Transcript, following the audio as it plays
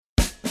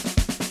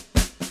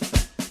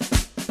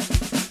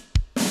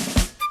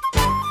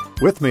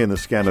With me in the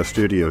Scano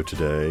studio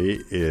today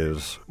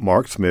is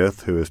Mark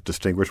Smith, who is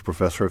Distinguished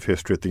Professor of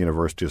History at the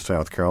University of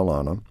South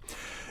Carolina.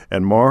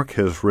 And Mark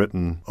has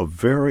written a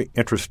very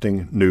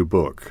interesting new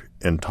book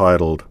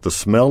entitled The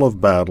Smell of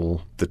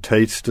Battle, The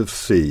Taste of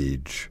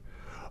Siege,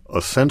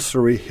 A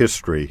Sensory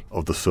History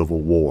of the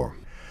Civil War.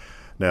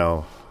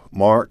 Now,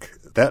 Mark,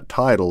 that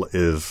title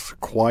is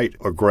quite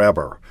a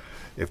grabber.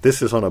 If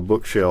this is on a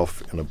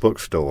bookshelf in a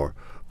bookstore,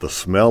 The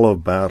Smell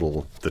of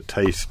Battle, The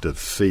Taste of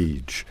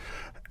Siege,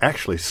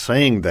 actually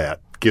saying that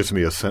gives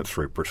me a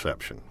sensory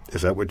perception.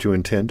 Is that what you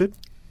intended?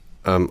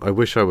 I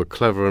wish I were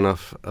clever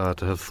enough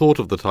to have thought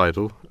of the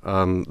title.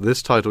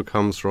 This title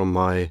comes from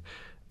my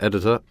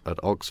editor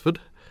at Oxford,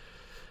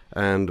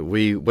 and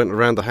we went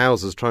around the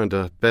houses trying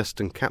to best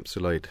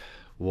encapsulate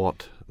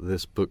what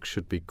this book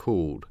should be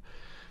called.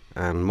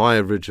 And my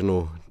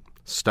original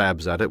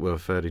stabs at it were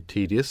fairly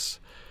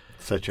tedious.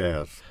 Such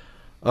as?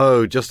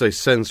 Oh, just a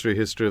sensory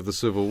history of the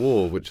Civil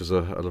War, which is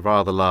a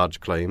rather large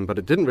claim, but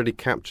it didn't really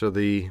capture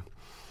the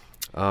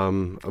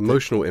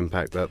emotional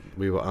impact that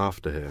we were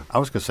after here. I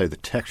was going to say the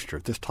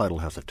texture. This title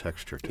has a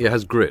texture to it. It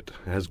has grit.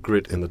 It has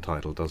grit in the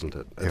title, doesn't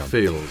it? It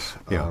feels.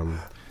 Yeah.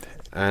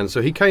 And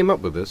so he came up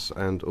with this,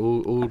 and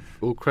all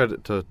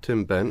credit to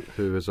Tim Bent,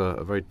 who is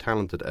a very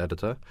talented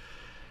editor.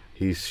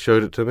 He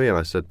showed it to me, and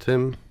I said,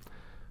 Tim,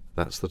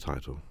 that's the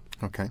title.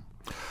 Okay.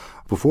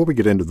 Before we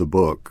get into the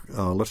book,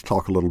 let's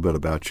talk a little bit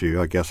about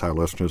you. I guess our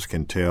listeners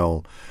can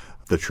tell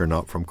that you're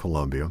not from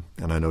Columbia,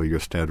 and I know your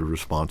standard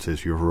response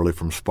is you're really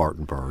from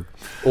Spartanburg.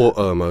 Or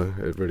Irmo.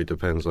 It really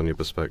depends on your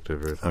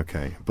perspective. Really.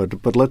 Okay,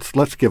 but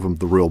let's give them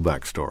the real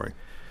backstory.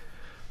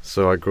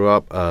 So I grew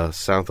up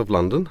south of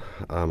London.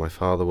 My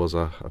father was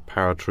a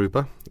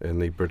paratrooper in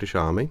the British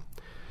Army,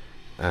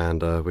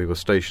 and we were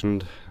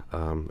stationed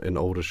in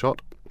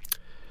Aldershot,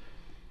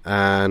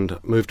 and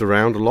moved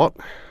around a lot,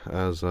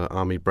 as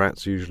army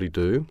brats usually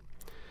do.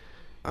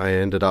 I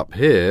ended up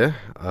here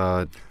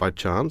by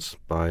chance.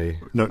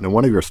 No,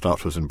 one of your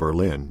stops was in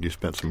Berlin. You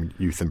spent some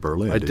youth in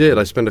Berlin. I did.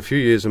 I spent a few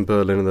years in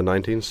Berlin in the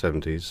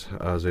 1970s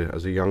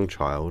as a young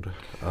child,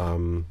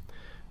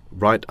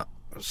 right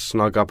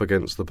snug up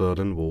against the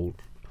Berlin Wall.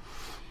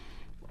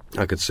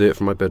 I could see it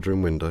from my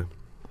bedroom window.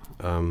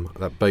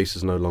 That base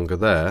is no longer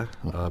there,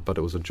 but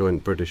it was a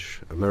joint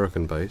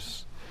British-American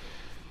base.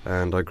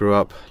 And I grew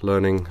up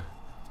learning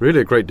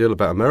really a great deal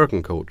about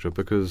American culture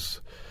because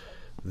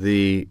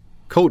the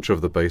culture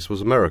of the base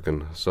was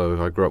American.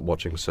 So I grew up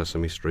watching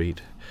Sesame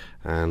Street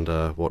and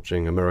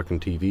watching American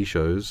TV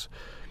shows,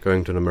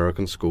 going to an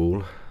American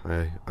school.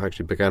 I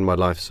actually began my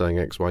life saying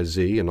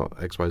XYZ and not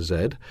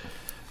XYZ.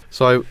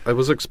 So I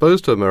was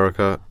exposed to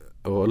America,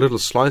 or a little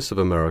slice of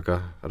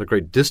America, at a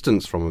great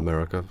distance from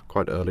America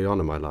quite early on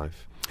in my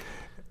life.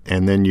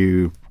 And then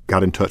you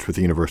got in touch with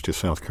the University of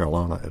South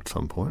Carolina at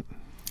some point.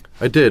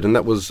 I did, and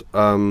that was,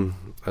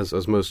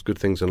 as most good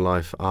things in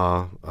life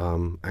are,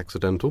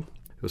 accidental.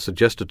 It was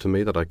suggested to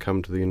me that I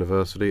come to the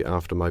university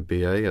after my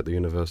BA at the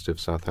University of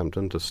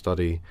Southampton to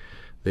study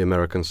the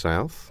American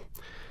South.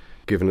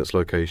 Given its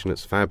location,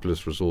 its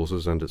fabulous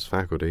resources, and its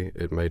faculty,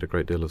 it made a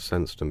great deal of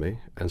sense to me,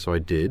 and so I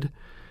did,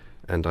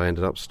 and I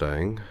ended up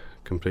staying,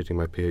 completing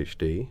my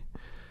PhD.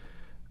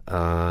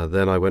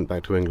 Then I went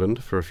back to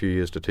England for a few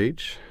years to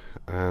teach,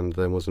 and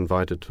then was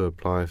invited to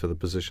apply for the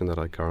position that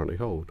I currently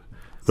hold.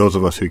 Those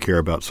of us who care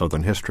about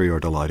Southern history are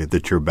delighted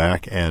that you're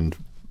back. And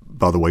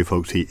by the way,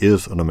 folks, he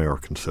is an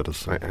American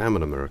citizen. I am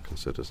an American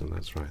citizen,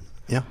 that's right.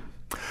 Yeah.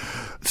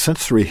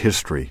 Sensory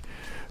history.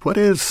 What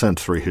is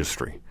sensory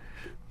history?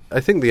 I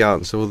think the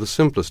answer, or the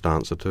simplest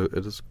answer to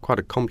it, is quite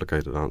a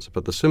complicated answer,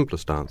 but the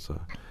simplest answer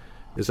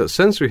is that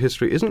sensory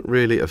history isn't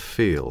really a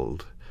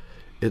field.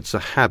 It's a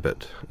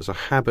habit. It's a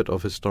habit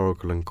of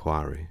historical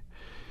inquiry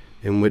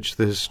in which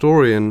the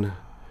historian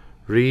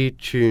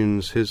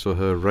retunes his or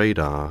her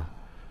radar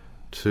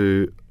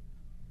to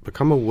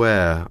become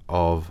aware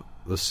of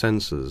the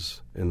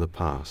senses in the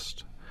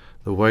past,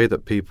 the way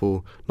that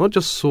people not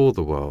just saw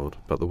the world,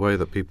 but the way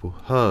that people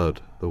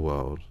heard the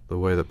world, the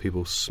way that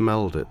people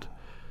smelled it,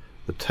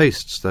 the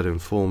tastes that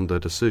informed their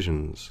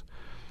decisions,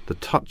 the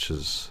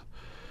touches.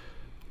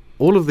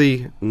 All of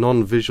the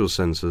non-visual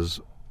senses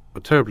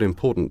are terribly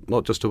important,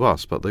 not just to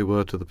us, but they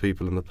were to the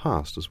people in the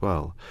past as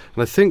well.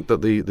 And I think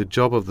that the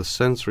job of the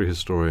sensory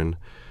historian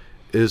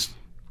is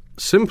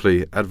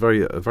simply, at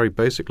a very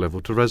basic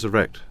level, to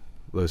resurrect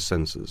those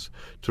senses,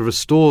 to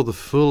restore the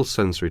full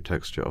sensory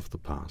texture of the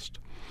past.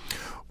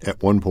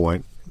 At one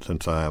point,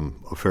 since I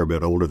am a fair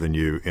bit older than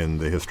you in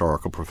the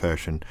historical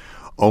profession,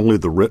 only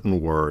the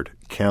written word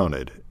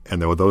counted.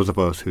 And there were those of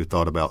us who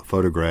thought about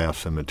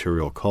photographs and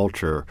material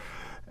culture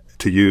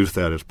to use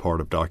that as part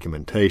of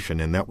documentation,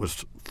 and that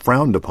was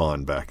frowned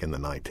upon back in the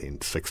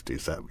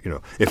 1960s.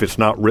 That, if it's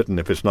not written,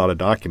 if it's not a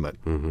document,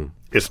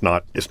 it's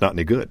not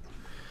any good.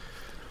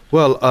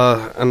 Well,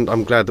 and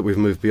I'm glad that we've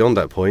moved beyond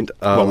that point.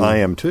 Well, I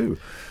am too.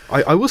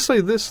 I will say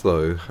this,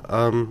 though.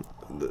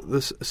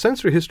 The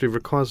sensory history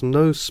requires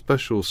no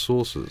special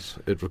sources.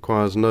 It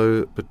requires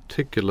no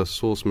particular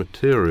source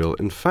material.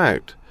 In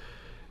fact,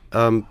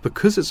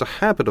 because it's a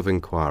habit of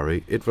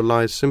inquiry, it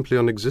relies simply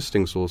on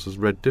existing sources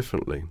read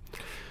differently.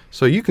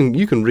 So you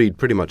can read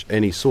pretty much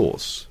any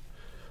source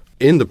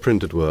in the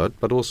printed word,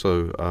 but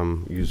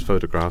also use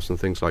photographs and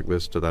things like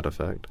this to that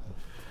effect,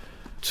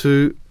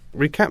 to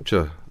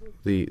recapture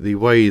the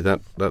way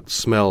that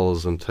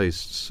smells and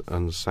tastes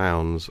and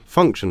sounds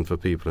function for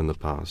people in the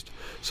past.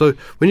 So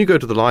when you go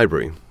to the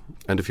library,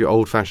 and if you're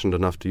old-fashioned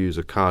enough to use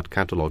a card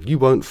catalogue, you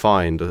won't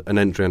find an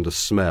entry under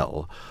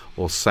smell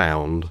or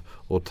sound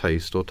or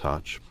taste or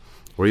touch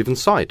or even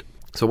sight.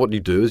 So what you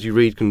do is you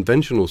read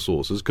conventional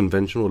sources,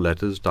 conventional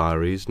letters,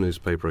 diaries,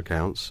 newspaper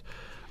accounts,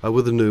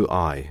 with a new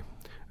eye.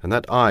 And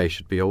that eye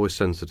should be always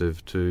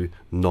sensitive to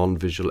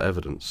non-visual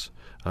evidence,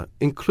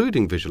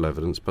 including visual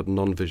evidence, but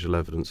non-visual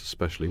evidence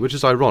especially, which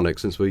is ironic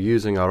since we're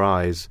using our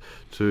eyes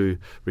to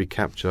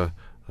recapture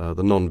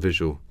the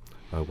non-visual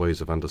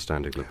ways of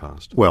understanding the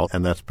past. Well,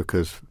 and that's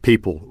because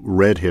people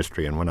read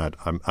history, and when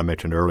I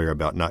mentioned earlier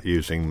about not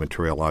using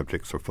material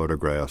objects or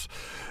photographs,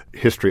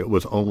 history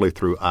was only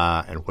through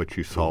eye and what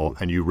you saw,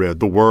 and you read.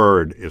 The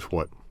word is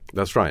what...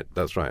 That's right.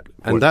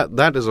 And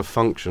that is a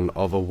function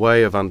of a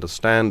way of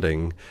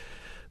understanding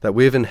that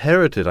we've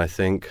inherited, I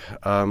think,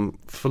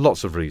 for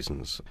lots of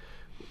reasons.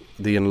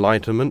 The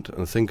Enlightenment,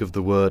 and think of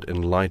the word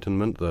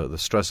enlightenment, the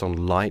stress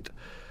on light,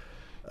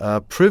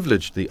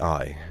 privileged the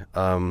eye.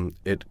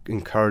 It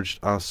encouraged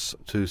us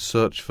to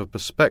search for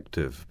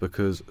perspective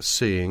because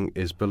seeing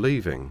is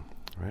believing.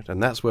 Right?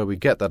 And that's where we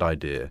get that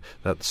idea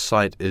that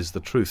sight is the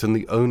truth and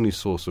the only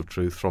source of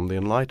truth from the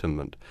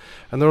Enlightenment.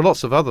 And there are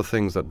lots of other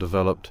things that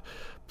developed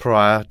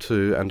prior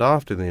to and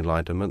after the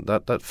Enlightenment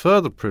that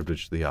further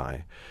privileged the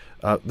eye.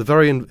 The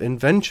very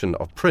invention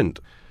of print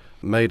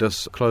made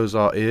us close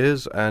our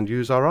ears and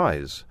use our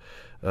eyes.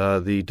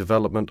 The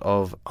development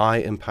of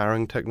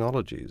eye-empowering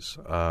technologies,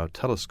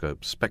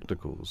 telescopes,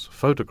 spectacles,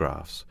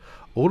 photographs,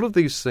 all of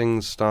these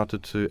things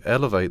started to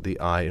elevate the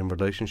eye in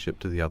relationship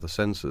to the other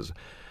senses.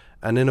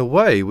 And in a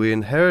way, we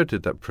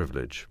inherited that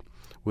privilege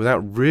without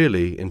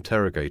really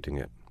interrogating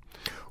it.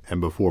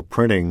 And before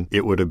printing,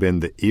 it would have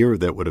been the ear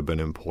that would have been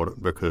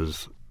important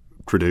because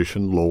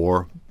tradition,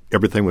 lore,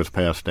 everything was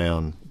passed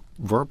down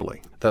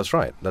verbally. That's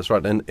right.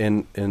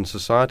 And in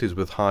societies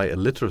with high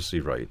illiteracy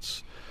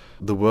rates,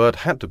 the word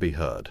had to be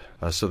heard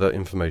so that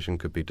information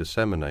could be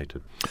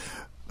disseminated.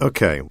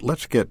 Okay,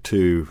 let's get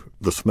to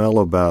the smell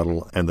of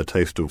battle and the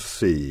taste of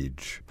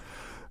siege.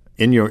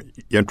 In your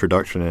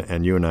introduction,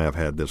 and you and I have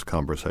had this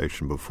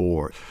conversation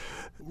before,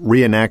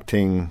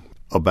 reenacting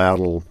a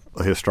battle,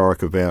 a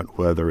historic event,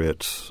 whether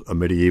it's a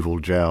medieval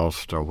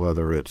joust or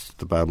whether it's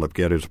the Battle of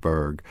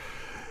Gettysburg,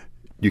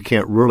 you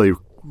can't really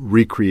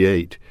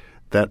recreate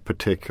that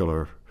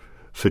particular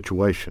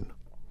situation.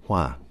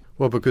 Why?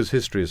 Well, because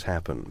history has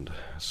happened.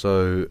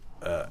 So,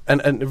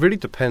 and it really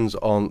depends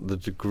on the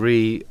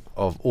degree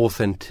of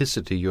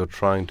authenticity you're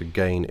trying to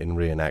gain in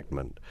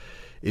reenactment.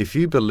 If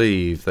you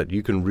believe that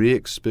you can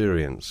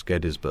re-experience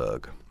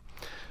Gettysburg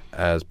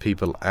as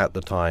people at the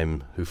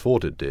time who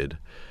fought it did,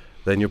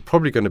 then you're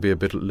probably going to be a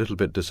little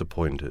bit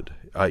disappointed.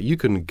 You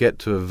can get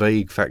to a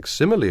vague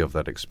facsimile of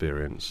that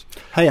experience.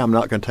 Hey, I'm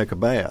not going to take a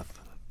bath.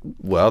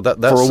 Well, that's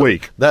for a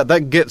week.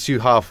 That gets you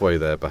halfway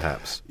there,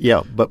 perhaps.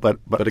 Yeah, but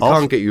it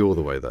also can't get you all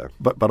the way there.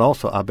 But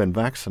also, I've been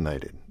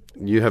vaccinated.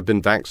 You have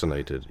been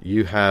vaccinated.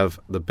 You have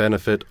the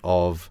benefit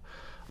of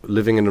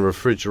living in a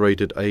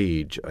refrigerated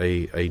age,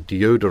 a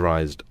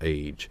deodorized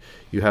age.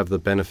 You have the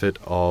benefit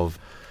of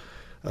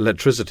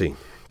electricity.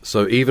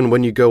 So even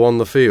when you go on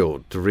the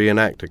field to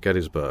reenact at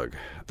Gettysburg,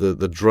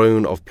 the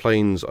drone of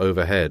planes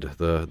overhead,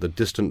 the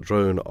distant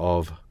drone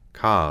of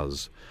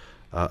cars,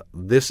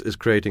 this is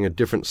creating a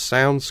different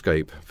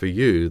soundscape for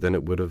you than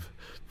it would have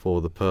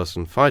for the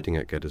person fighting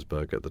at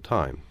Gettysburg at the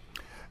time.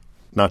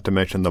 Not to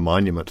mention the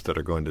monuments that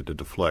are going to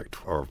deflect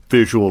or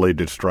visually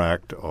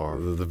distract. Or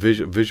the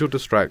visual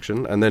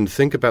distraction, and then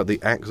think about the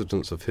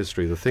accidents of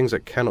history, the things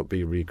that cannot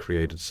be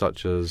recreated,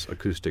 such as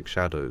acoustic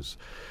shadows.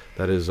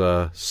 That is,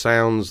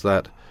 sounds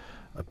that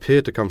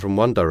appear to come from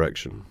one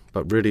direction,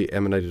 but really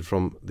emanated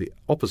from the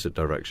opposite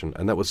direction,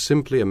 and that was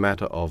simply a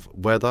matter of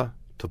weather,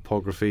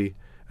 topography,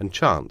 and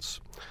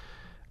chance.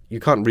 You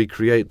can't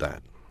recreate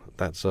that.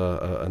 That's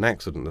an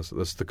accident.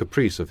 That's the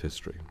caprice of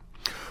history.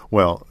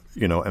 Well,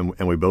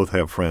 and we both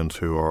have friends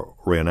who are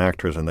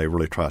reenactors, and they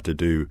really try to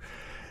do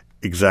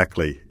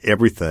exactly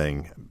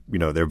everything.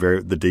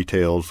 The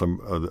details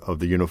of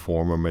the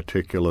uniform are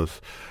meticulous,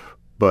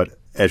 but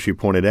as you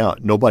pointed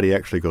out, nobody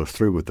actually goes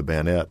through with the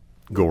bayonet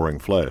goring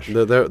flesh.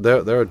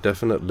 There are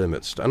definite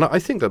limits, and I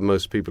think that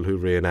most people who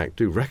reenact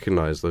do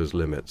recognize those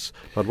limits.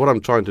 But what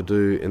I'm trying to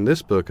do in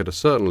this book at a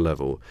certain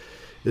level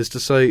is to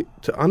say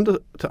to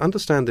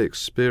understand the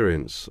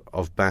experience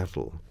of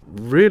battle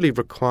really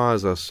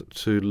requires us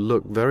to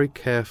look very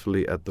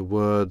carefully at the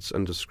words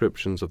and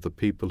descriptions of the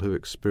people who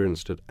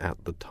experienced it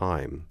at the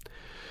time.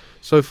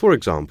 So, for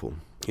example,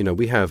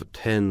 we have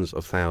tens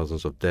of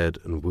thousands of dead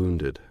and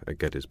wounded at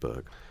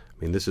Gettysburg.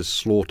 I mean, this is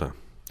slaughter.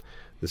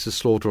 This is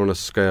slaughter on a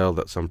scale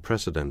that's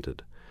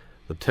unprecedented.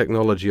 The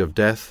technology of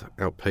death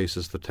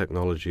outpaces the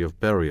technology of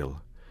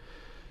burial.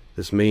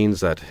 This means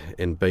that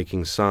in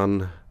baking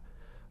sun,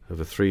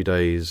 over 3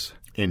 days...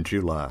 In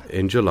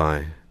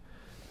July,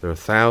 there are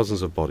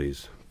thousands of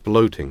bodies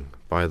bloating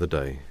by the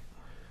day.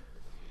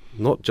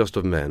 Not just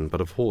of men, but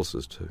of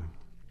horses too.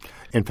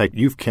 in fact,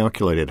 you've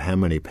calculated how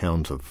many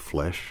pounds of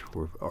flesh,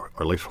 or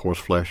at least horse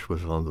flesh,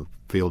 was on the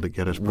field at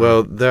Gettysburg.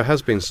 Well, there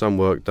has been some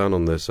work done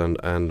on this,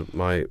 and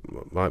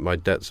my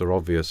debts are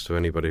obvious to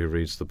anybody who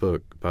reads the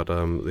book. But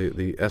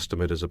the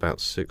estimate is about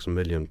 6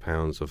 million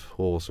pounds of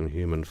horse and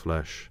human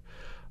flesh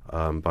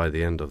by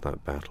the end of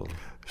that battle.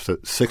 So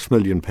 6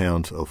 million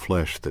pounds of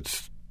flesh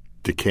that's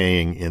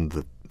decaying in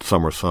the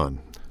summer sun.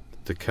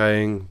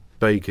 Decaying,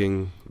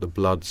 baking, the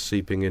blood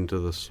seeping into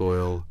the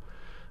soil,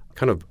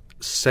 kind of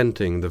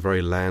scenting the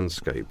very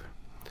landscape.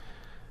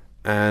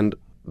 And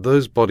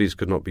those bodies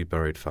could not be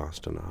buried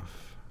fast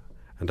enough.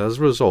 And as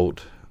a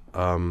result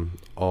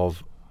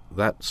of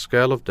that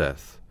scale of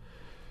death,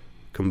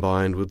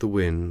 combined with the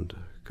wind,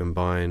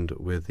 combined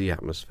with the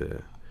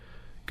atmosphere,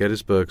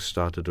 Gettysburg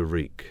started to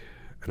reek.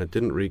 And it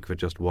didn't reek for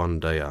just one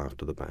day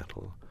after the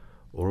battle,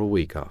 or a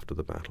week after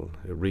the battle.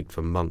 It reeked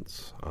for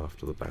months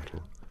after the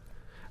battle.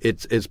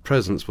 Its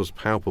presence was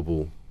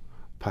palpable,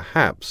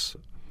 perhaps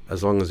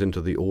as long as into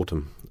the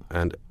autumn.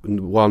 And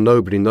while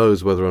nobody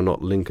knows whether or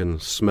not Lincoln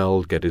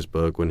smelled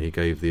Gettysburg when he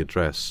gave the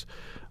address,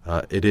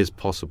 it is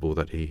possible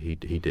that he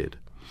did.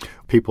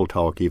 People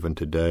talk even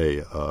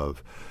today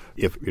of,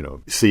 if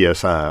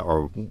CSI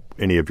or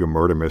any of your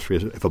murder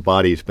mysteries, if a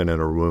body's been in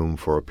a room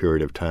for a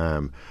period of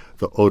time,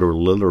 the odor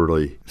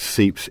literally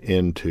seeps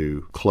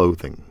into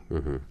clothing.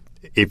 Mm-hmm.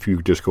 If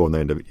you just go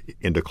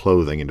into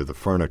clothing, into the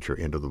furniture,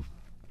 into the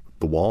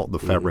wall, the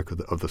fabric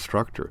of the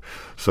structure.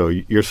 So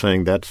you're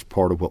saying that's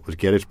part of what was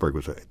Gettysburg,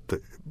 was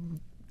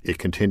it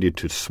continued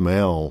to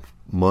smell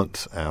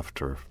months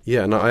after.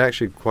 Yeah, and I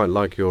actually quite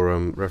like your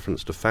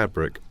reference to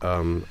fabric,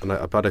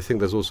 but I think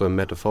there's also a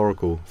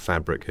metaphorical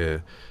fabric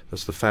here.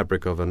 That's the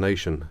fabric of a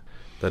nation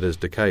that is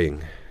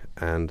decaying,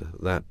 and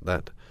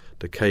that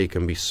decay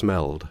can be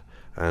smelled.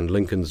 And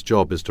Lincoln's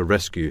job is to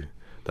rescue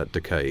that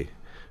decay,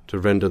 to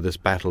render this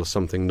battle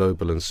something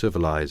noble and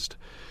civilized,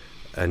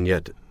 and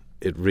yet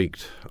it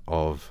reeked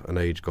of an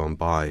age gone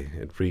by.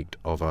 It reeked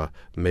of a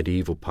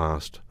medieval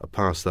past, a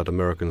past that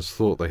Americans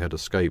thought they had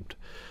escaped,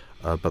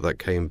 but that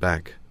came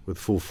back with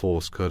full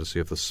force courtesy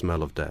of the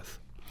smell of death.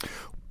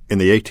 In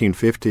the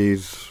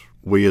 1850s,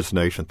 we as a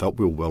nation thought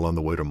we were well on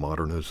the way to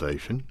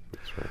modernization.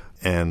 That's right.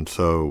 And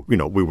so,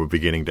 we were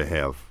beginning to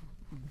have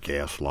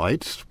gas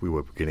lights. We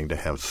were beginning to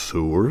have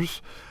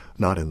sewers.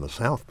 Not in the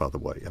South, by the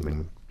way. I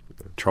mean,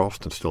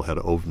 Charleston still had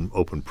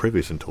open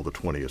privies until the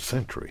 20th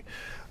century.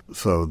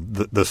 So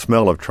the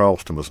smell of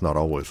Charleston was not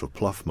always of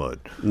pluff mud.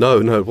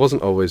 No, it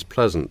wasn't always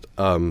pleasant.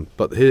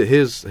 But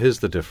here's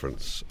the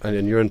difference.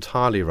 And you're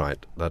entirely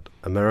right that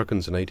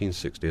Americans in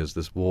 1860, as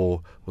this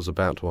war was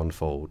about to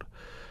unfold,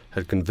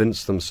 had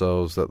convinced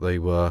themselves that they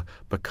were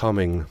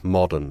becoming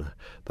modern,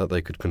 that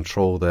they could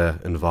control their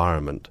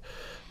environment.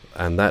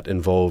 And that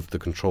involved the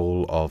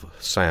control of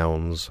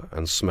sounds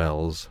and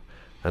smells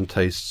and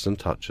tastes and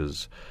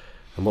touches.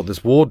 And what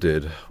this war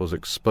did was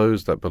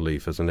expose that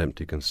belief as an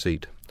empty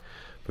conceit,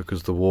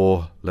 because the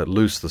war let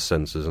loose the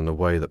senses in a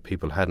way that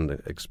people hadn't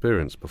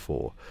experienced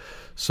before.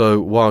 So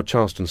while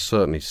Charleston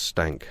certainly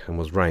stank and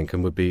was rank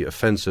and would be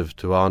offensive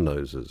to our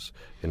noses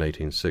in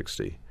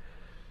 1860,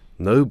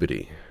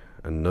 nobody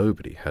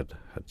had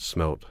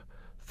smelt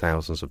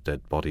thousands of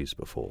dead bodies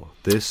before.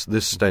 This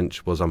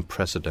stench was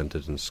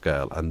unprecedented in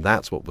scale, and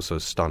that's what was so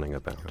stunning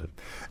about it.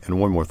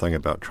 And one more thing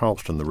about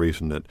Charleston, the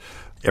reason that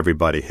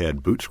everybody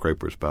had boot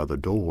scrapers by the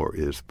door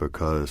is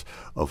because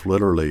of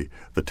literally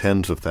the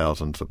tens of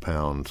thousands of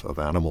pounds of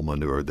animal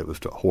manure that was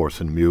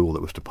horse and mule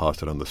that was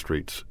deposited on the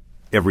streets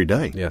every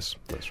day. Yes,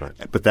 that's right.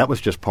 But that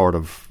was just part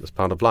of... That's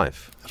part of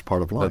life. That's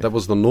part of life. That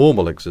was the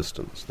normal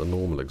existence,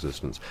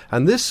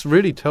 And this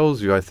really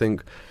tells you, I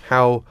think,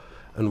 how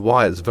and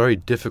why it's very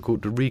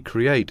difficult to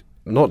recreate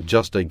not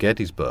just a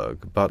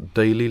Gettysburg, but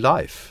daily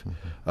life.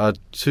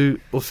 Mm-hmm. To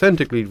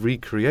authentically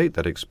recreate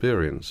that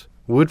experience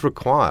would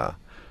require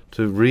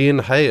to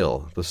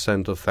re-inhale the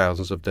scent of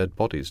thousands of dead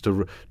bodies,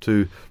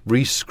 to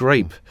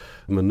re-scrape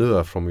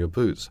manure from your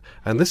boots.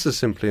 And this is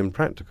simply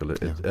impractical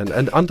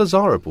and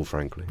undesirable,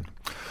 frankly.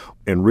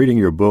 In reading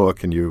your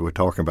book, and you were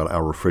talking about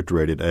our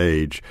refrigerated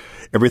age,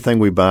 everything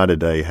we buy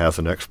today has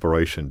an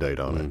expiration date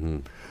on it. Mm-hmm.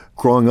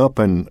 Growing up,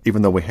 and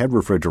even though we had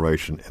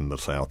refrigeration in the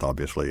South,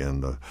 obviously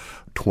in the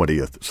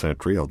 20th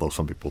century, although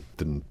some people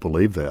didn't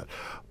believe that,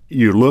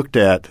 you looked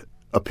at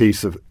a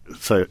piece of,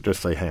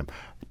 say ham.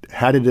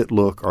 How did it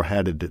look or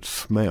how did it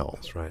smell?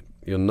 That's right.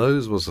 Your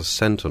nose was a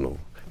sentinel.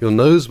 Your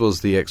nose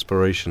was the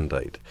expiration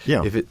date.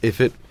 Yeah.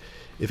 If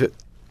it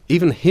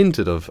even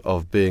hinted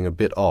of being a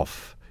bit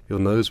off, your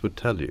nose would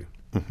tell you.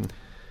 Mm-hmm.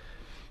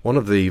 One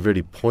of the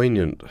really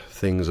poignant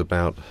things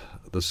about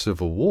the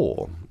Civil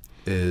War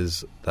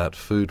is that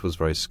food was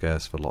very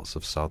scarce for lots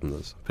of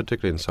Southerners,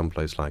 particularly in some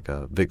place like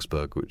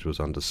Vicksburg, which was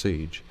under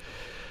siege.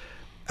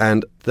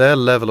 And their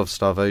level of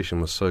starvation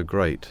was so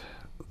great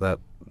that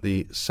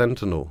the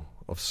sentinel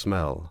of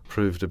smell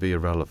proved to be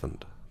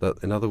irrelevant.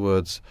 That, in other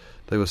words,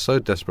 they were so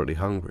desperately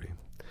hungry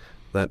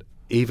that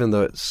even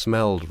though it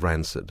smelled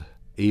rancid,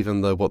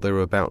 even though what they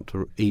were about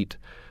to eat,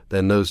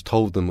 their nose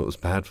told them it was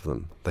bad for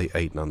them, they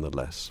ate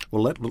nonetheless.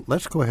 Well,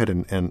 let's go ahead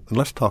and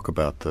let's talk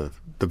about the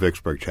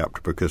Vicksburg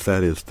chapter, because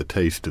that is the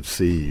taste of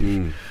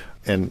siege.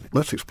 And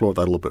let's explore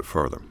that a little bit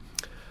further.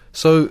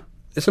 So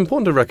it's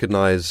important to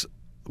recognize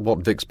what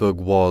Vicksburg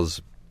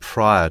was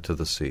prior to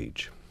the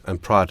siege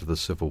and prior to the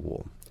Civil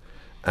War.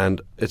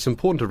 And it's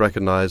important to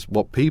recognize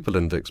what people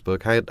in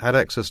Vicksburg had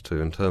access to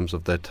in terms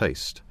of their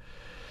taste.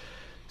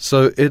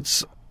 So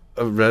it's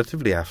a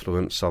relatively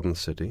affluent southern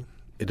city.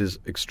 It is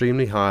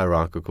extremely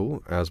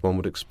hierarchical, as one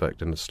would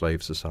expect in a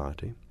slave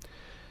society.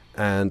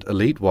 And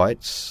elite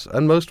whites,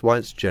 and most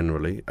whites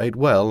generally, ate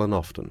well and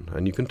often.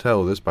 And you can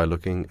tell this by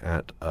looking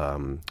at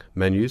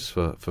menus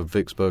for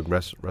Vicksburg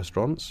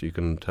restaurants. You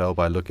can tell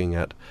by looking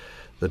at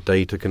the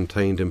data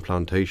contained in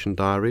plantation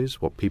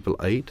diaries, what people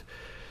ate.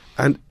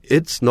 And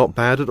it's not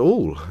bad at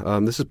all.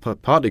 This is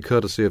partly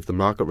courtesy of the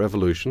market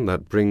revolution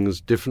that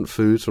brings different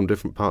foods from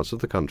different parts of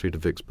the country to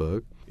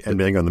Vicksburg. And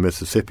being on the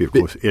Mississippi, of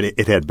course,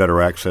 it had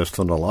better access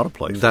than a lot of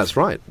places. That's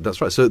right.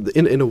 So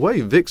in a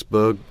way,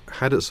 Vicksburg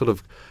had its sort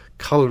of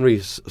culinary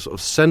sort of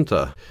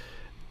center.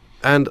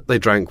 And they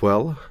drank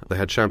well. They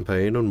had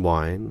champagne and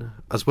wine,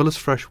 as well as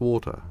fresh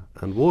water.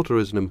 And water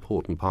is an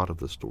important part of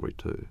the story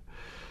too,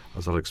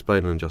 as I'll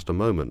explain in just a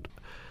moment.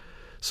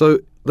 So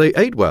they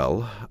ate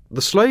well.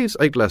 The slaves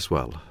ate less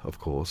well, of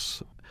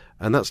course,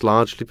 and that's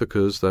largely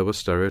because there were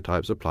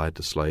stereotypes applied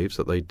to slaves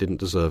that they didn't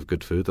deserve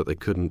good food, that they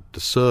couldn't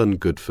discern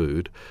good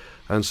food,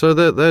 and so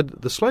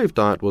the slave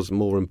diet was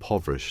more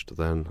impoverished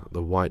than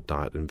the white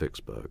diet in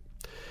Vicksburg.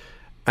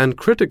 And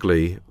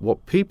critically,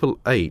 what people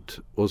ate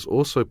was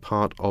also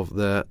part of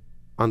their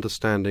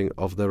understanding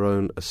of their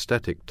own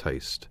aesthetic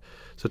taste.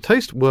 So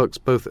taste works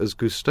both as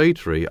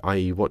gustatory,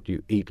 i.e. what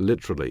you eat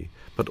literally,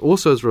 but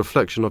also as a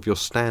reflection of your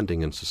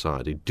standing in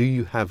society. Do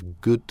you have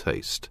good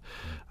taste?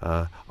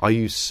 Are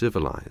you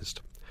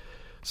civilized?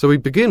 So we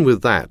begin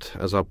with that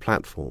as our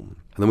platform,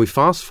 and then we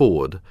fast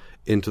forward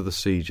into the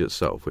siege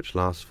itself, which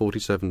lasts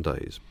 47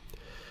 days.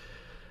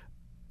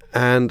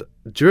 And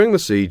during the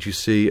siege, you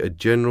see a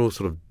general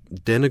sort of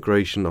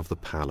denigration of the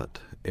palate,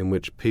 in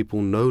which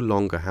people no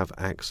longer have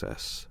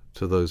access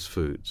to those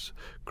foods.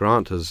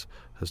 Grant has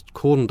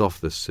cordoned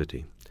off this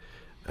city,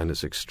 and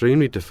it's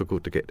extremely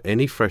difficult to get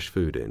any fresh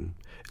food in.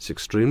 It's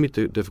extremely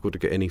difficult to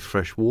get any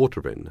fresh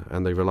water in,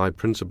 and they rely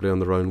principally on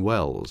their own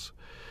wells.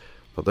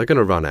 But they're going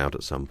to run out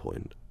at some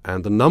point,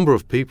 and the number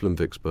of people in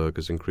Vicksburg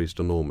has increased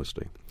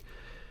enormously.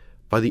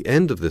 By the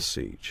end of this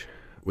siege,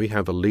 we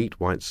have elite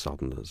white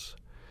Southerners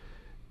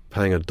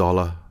paying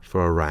 $1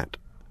 for a rat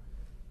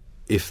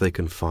if they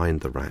can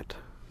find the rat.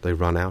 They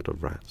run out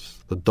of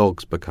rats. The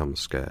dogs become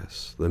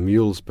scarce. The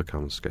mules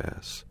become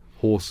scarce.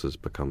 Horses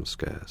become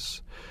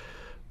scarce.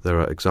 There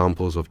are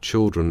examples of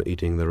children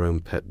eating their own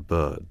pet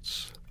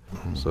birds.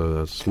 Mm-hmm. So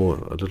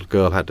a little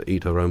girl had to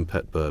eat her own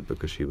pet bird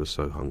because she was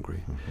so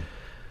hungry. Mm-hmm.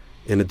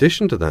 In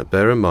addition to that,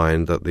 bear in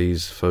mind that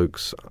these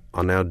folks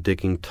are now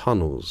digging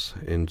tunnels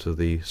into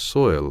the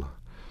soil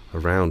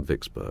around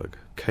Vicksburg,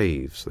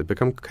 caves. They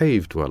become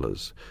cave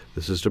dwellers.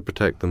 This is to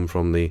protect them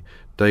from the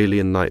daily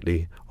and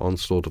nightly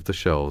onslaught of the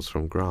shells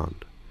from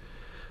Grant.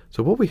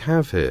 So what we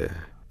have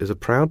here is a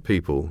proud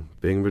people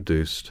being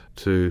reduced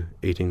to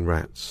eating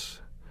rats.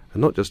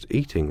 And not just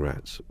eating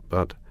rats,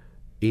 but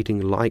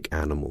eating like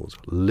animals,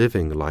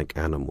 living like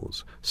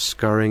animals,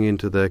 scurrying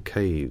into their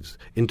caves,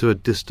 into a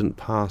distant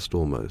past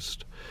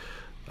almost.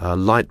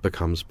 Light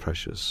becomes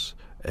precious.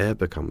 Air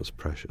becomes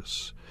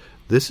precious.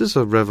 This is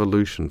a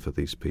revolution for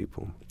these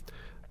people.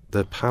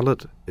 Their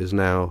palate is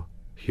now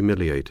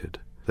humiliated.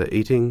 They're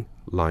eating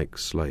like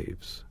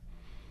slaves.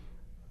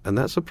 And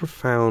that's a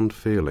profound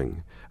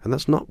feeling. And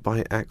that's not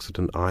by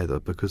accident either,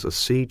 because a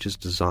siege is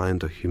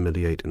designed to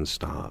humiliate and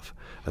starve.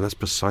 And that's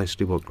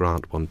precisely what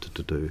Grant wanted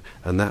to do.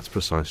 And that's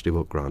precisely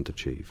what Grant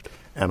achieved.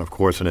 And of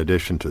course, in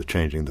addition to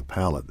changing the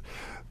palate,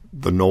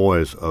 the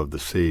noise of the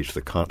siege,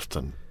 the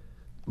constant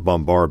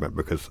bombardment,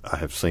 because I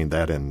have seen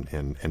that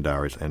in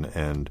diaries,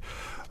 and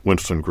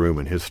Winston Groom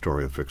in his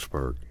story of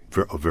Vicksburg,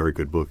 a very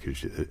good book,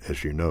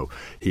 as you know,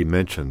 he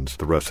mentions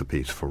the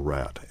recipes for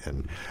rat.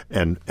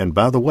 And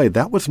by the way,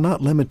 that was not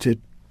limited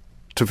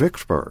to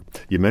Vicksburg.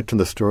 You mentioned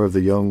the story of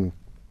the young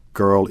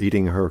girl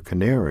eating her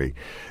canary.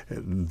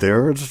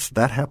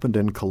 That happened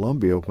in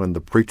Columbia when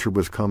the preacher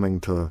was coming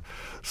to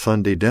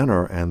Sunday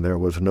dinner and there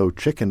was no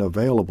chicken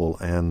available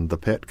and the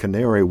pet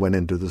canary went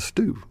into the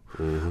stew.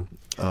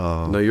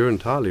 Mm-hmm. No, you're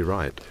entirely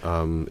right.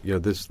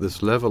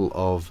 This level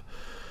of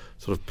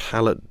sort of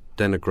palate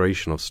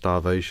denigration of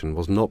starvation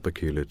was not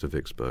peculiar to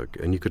Vicksburg,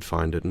 and you could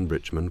find it in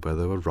Richmond where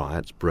there were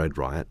riots, bread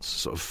riots,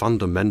 sort of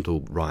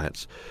fundamental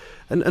riots.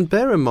 And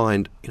bear in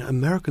mind,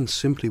 Americans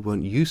simply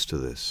weren't used to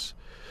this.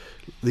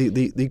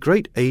 The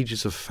great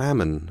ages of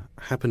famine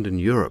happened in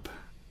Europe,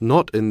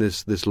 not in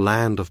this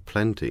land of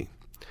plenty.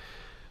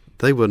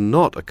 They were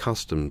not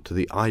accustomed to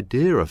the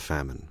idea of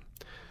famine.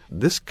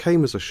 This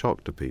came as a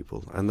shock to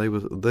people, and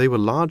they were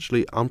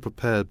largely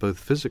unprepared, both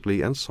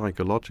physically and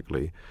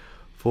psychologically,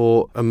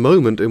 for a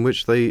moment in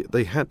which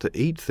they had to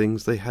eat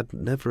things they had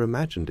never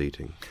imagined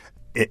eating.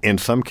 In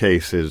some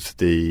cases,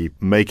 the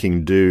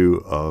making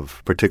do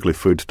of particularly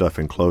foodstuff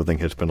and clothing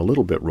has been a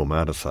little bit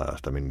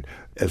romanticized. I mean,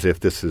 as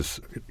if this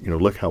is,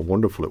 look how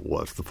wonderful it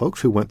was. The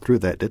folks who went through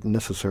that didn't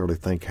necessarily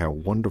think how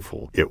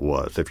wonderful it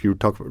was. If you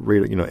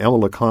read, Emma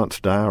LeConte's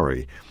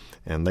diary,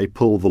 and they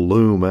pulled the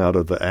loom out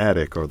of the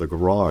attic or the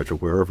garage or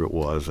wherever it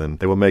was, and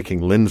they were making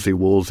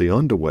linsey-woolsey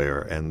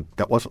underwear, and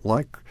that wasn't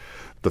like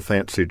the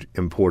fancy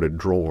imported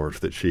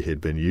drawers that she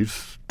had been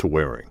used to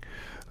wearing.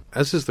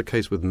 As is the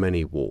case with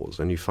many wars,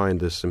 and you find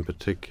this in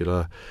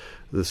particular,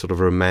 the sort of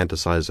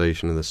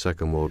romanticization in the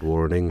Second World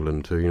War in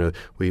England too.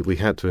 We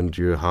had to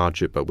endure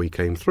hardship, but we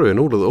came through, and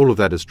all of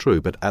that is true.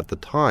 But at the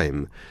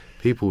time,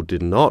 people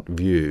did not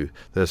view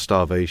their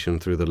starvation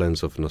through the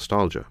lens of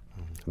nostalgia.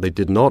 They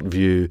did not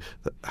view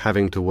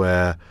having to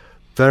wear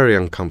very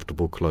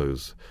uncomfortable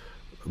clothes,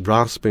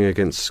 rasping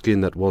against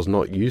skin that was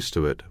not used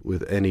to it,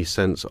 with any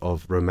sense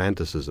of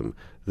romanticism.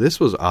 This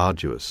was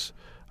arduous.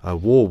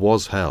 War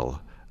was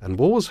hell. And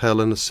war was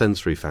hell in a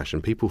sensory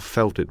fashion. People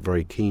felt it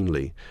very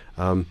keenly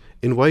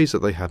in ways that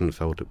they hadn't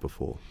felt it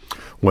before.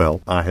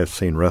 Well, I have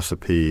seen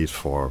recipes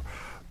for,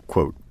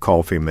 quote,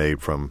 coffee made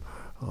from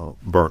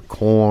burnt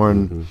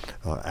corn,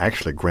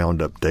 actually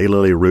ground up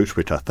daylily roots,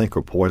 which I think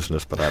are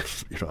poisonous, but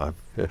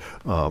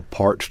I've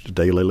parched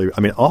daylily.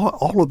 I mean,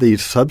 all of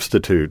these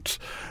substitutes,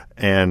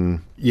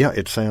 and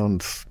it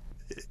sounds.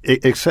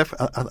 Except,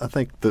 I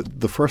think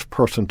the first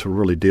person to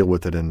really deal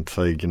with it and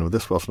say,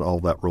 this wasn't all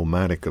that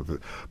romantic of it,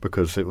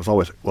 because it was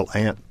always, well,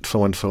 Aunt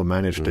so-and-so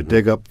managed to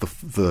dig up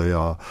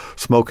the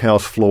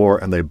smokehouse floor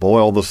and they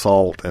boiled the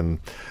salt, and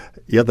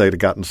they'd have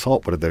gotten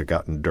salt, but they'd have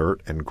gotten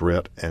dirt and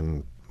grit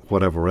and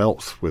whatever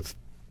else with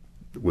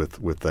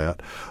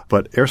that.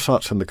 But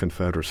ersatz in the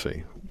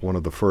Confederacy, one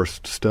of the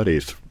first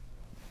studies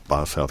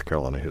by a South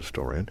Carolina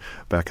historian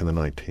back in the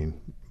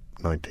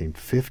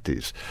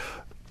 1950s,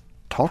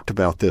 talked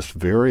about this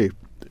very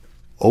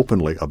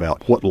openly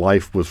about what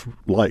life was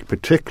like,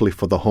 particularly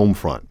for the home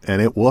front.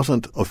 And it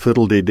wasn't a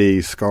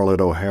fiddle-dee-dee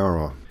Scarlett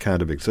O'Hara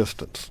kind of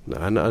existence.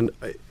 And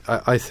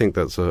I think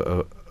that's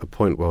a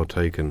point well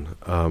taken.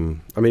 I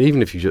mean,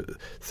 even if you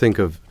think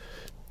of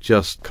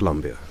just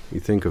Columbia, you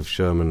think of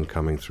Sherman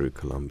coming through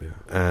Columbia,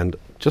 and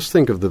just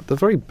think of the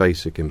very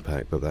basic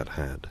impact that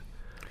had.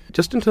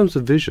 Just in terms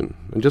of vision,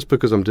 and just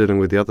because I'm dealing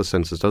with the other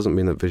senses doesn't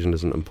mean that vision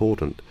isn't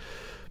important.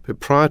 But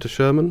prior to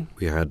Sherman,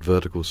 we had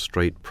vertical,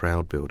 straight,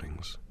 proud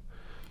buildings.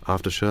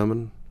 After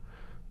Sherman,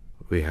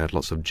 we had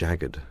lots of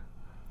jagged,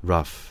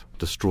 rough,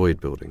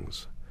 destroyed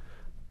buildings.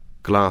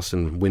 Glass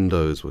in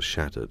windows was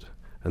shattered,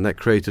 and that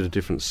created a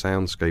different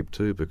soundscape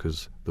too,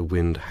 because the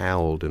wind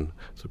howled in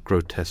sort of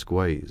grotesque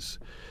ways.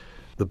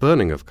 The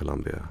burning of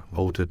Columbia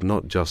altered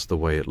not just the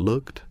way it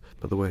looked,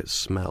 but the way it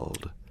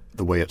smelled.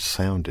 The way it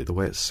sounded. The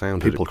way it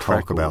sounded. People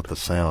talk about the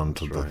sound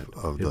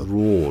of it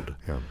roared.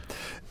 Yeah.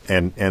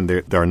 And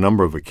there are a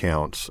number of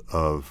accounts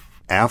of,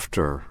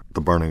 after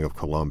the burning of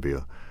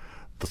Columbia,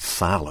 the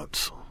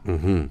silence.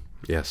 Mm-hmm.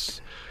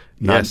 Yes.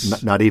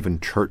 Not even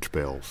church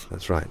bells.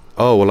 That's right.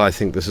 Oh, well, I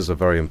think this is a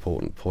very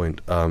important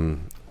point.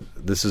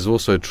 This is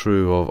also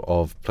true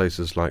of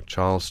places like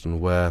Charleston,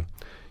 where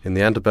in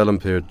the antebellum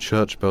period,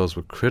 church bells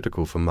were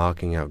critical for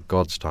marking out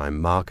God's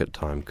time, market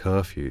time,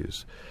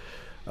 curfews.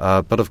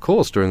 But of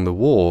course, during the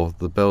war,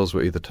 the bells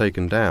were either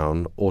taken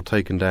down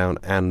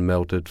and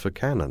melted for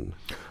cannon.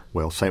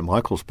 Well, St.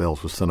 Michael's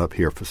bells were sent up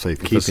here for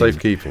safekeeping. For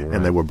safekeeping, right.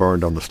 And they were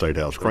burned on the State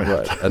House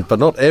grounds. Right. But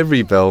not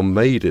every bell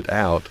made it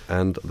out,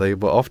 and they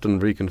were often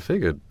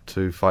reconfigured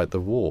to fight the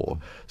war.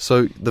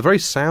 So the very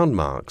sound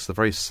marks, the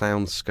very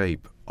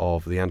soundscape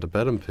of the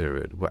antebellum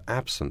period were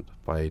absent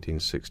by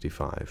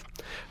 1865.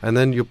 And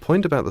then your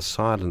point about the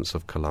silence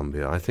of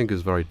Columbia, I think,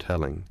 is very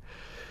telling.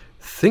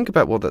 Think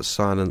about what that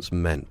silence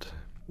meant.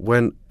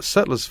 When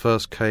settlers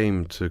first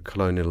came to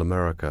colonial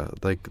America,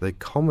 they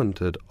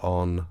commented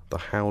on the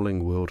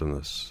howling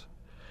wilderness.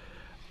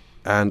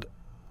 And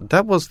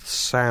that was the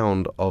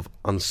sound of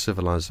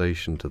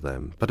uncivilization to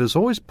them, but it was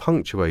always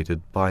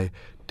punctuated by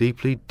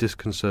deeply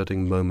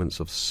disconcerting moments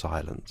of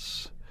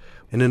silence.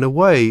 And in a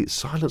way,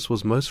 silence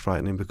was most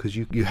frightening because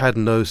you had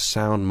no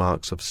sound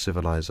marks of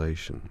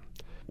civilization.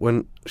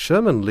 When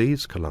Sherman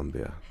leaves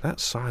Columbia, that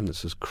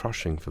silence is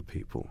crushing for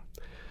people.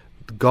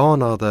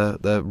 Gone are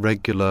the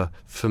regular,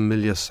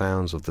 familiar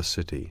sounds of the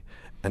city,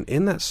 and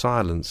in that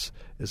silence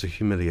is a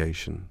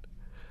humiliation.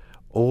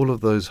 All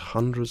of those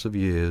hundreds of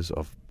years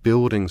of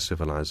building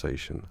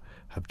civilization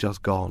have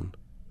just gone.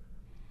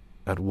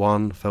 At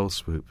one fell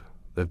swoop,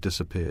 they've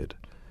disappeared.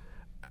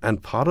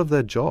 And part of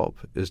their job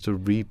is to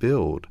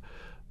rebuild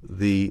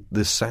the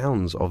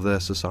sounds of their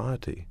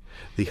society.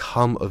 The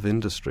hum of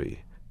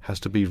industry has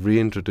to be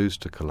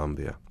reintroduced to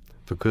Columbia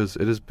because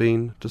it has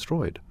been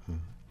destroyed.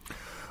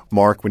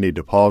 Mark, we need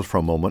to pause for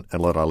a moment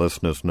and let our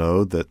listeners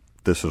know that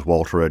this is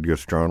Walter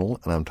Edgar's Journal,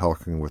 and I'm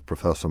talking with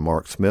Professor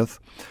Mark Smith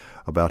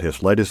about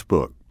his latest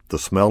book, The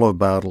Smell of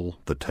Battle,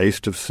 The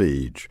Taste of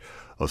Siege,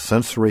 A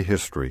Sensory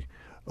History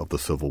of the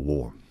Civil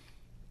War.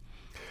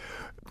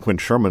 When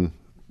Sherman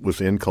was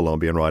in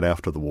Colombia and right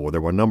after the war.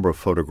 There were a number of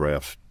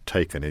photographs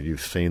taken, and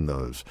you've seen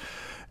those.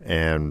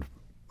 And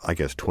I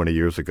guess 20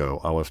 years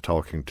ago, I was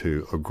talking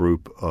to a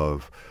group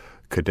of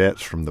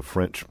cadets from the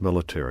French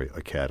Military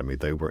Academy.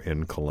 They were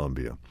in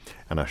Colombia.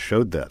 And I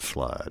showed that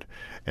slide,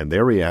 and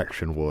their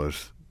reaction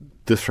was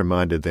this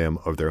reminded them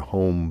of their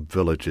home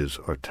villages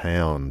or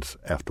towns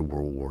after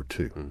World War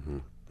II. Mm-hmm.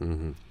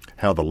 Mm-hmm.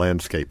 How the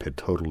landscape had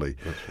totally...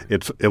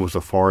 It was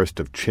a forest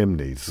of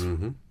chimneys.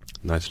 Mm-hmm.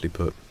 Nicely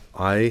put.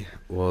 I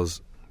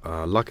was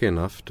lucky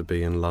enough to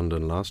be in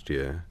London last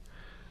year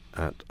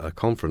at a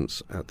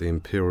conference at the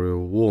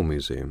Imperial War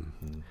Museum.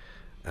 Mm.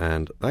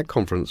 And that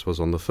conference was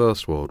on the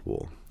First World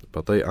War.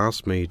 But they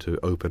asked me to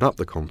open up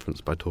the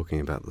conference by talking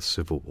about the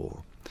Civil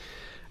War.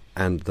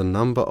 And the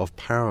number of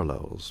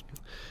parallels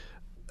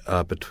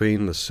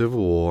between the Civil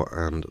War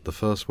and the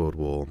First World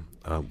War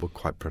were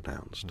quite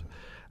pronounced. Mm.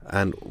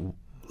 And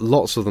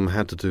lots of them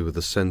had to do with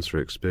the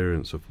sensory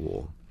experience of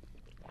war.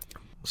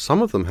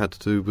 Some of them had to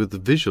do with the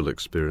visual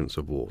experience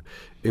of war,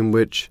 in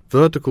which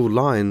vertical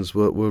lines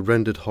were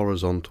rendered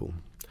horizontal,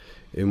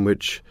 in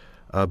which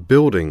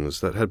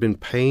buildings that had been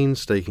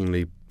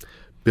painstakingly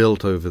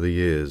built over the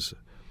years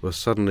were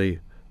suddenly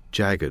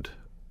jagged,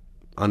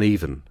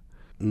 uneven,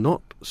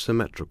 not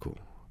symmetrical.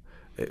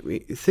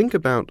 Think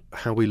about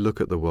how we look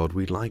at the world.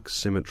 We like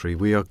symmetry.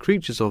 We are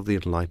creatures of the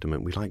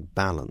Enlightenment. We like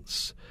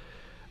balance.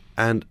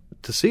 And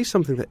to see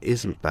something that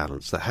isn't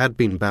balanced, that had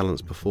been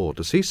balanced before,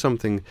 to see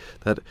something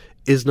that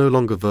is no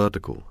longer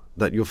vertical,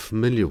 that you're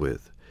familiar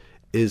with,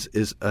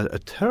 is a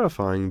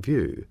terrifying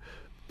view,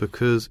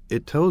 because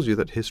it tells you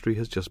that history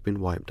has just been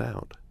wiped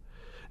out.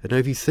 And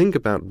if you think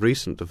about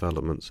recent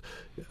developments,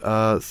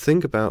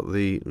 think about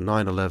the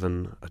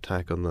 9/11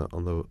 attack on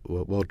the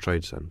World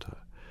Trade Center.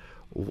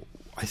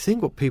 I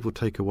think what people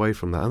take away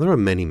from that, and there are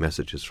many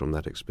messages from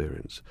that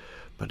experience,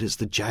 but it's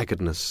the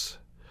jaggedness,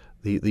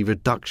 the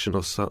reduction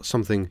of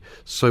something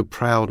so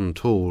proud and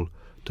tall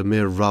to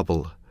mere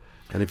rubble.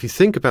 And if you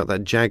think about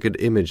that jagged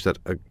image that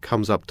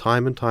comes up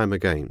time and time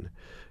again,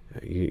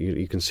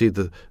 you can see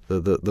the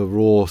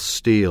raw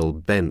steel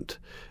bent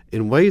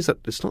in ways that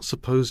it's not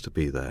supposed to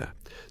be there.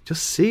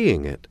 Just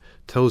seeing it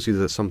tells you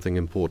that something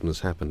important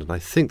has happened. And I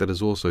think that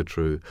is also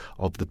true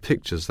of the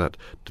pictures that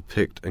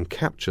depict and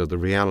capture the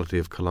reality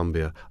of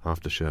Colombia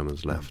after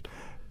Sherman's left.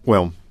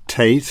 Well,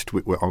 taste,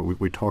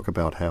 we talk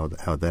about how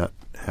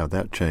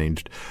that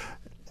changed.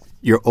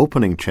 Your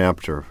opening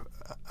chapter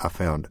I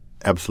found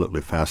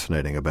absolutely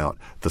fascinating about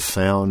the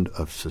sound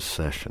of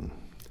secession.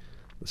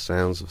 The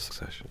sounds of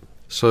secession.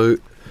 So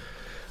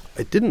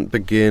I didn't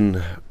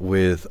begin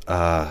with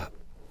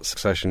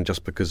secession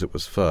just because it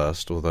was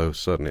first, although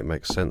certainly it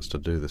makes sense to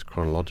do this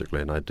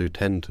chronologically, and I do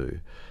tend to.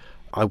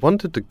 I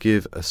wanted to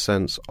give a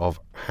sense of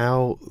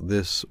how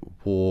this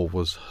war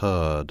was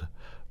heard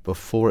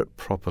before it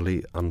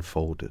properly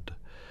unfolded.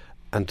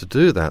 And to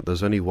do that,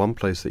 there's only one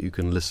place that you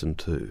can listen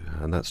to,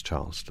 and that's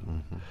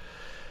Charleston. Mm-hmm.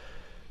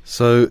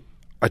 So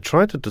I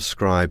tried to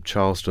describe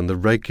Charleston, the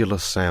regular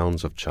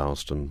sounds of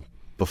Charleston,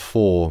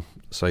 before,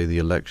 say, the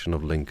election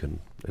of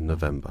Lincoln in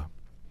November.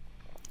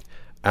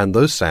 And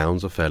those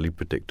sounds are fairly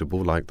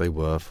predictable, like they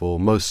were for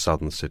most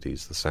southern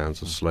cities, the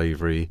sounds of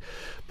slavery.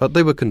 But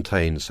they were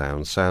contained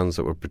sounds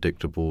that were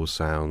predictable,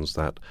 sounds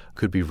that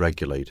could be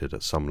regulated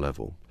at some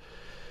level.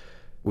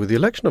 With the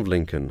election of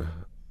Lincoln,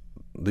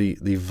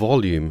 the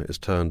volume is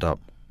turned up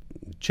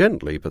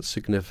gently but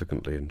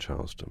significantly in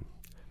Charleston.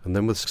 And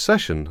then with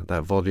secession,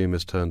 that volume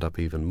is turned up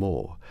even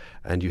more.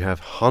 And you have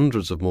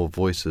hundreds of more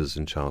voices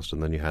in Charleston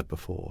than you had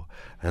before.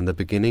 And they're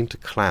beginning to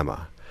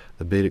clamor.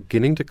 They're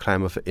beginning to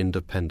clamor for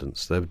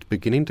independence. They're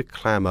beginning to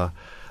clamor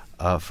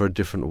for a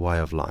different way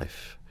of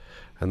life.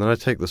 And then I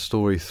take the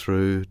story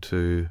through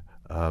to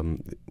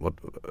what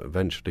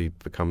eventually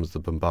becomes the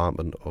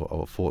bombardment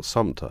of Fort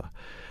Sumter.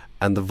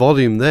 And the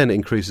volume then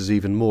increases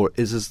even more.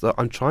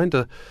 I'm trying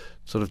to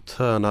sort of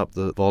turn up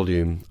the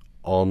volume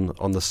on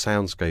the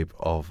soundscape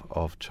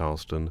of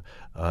Charleston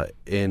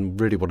in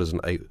really what is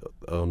an 8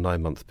 or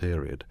 9 month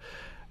period.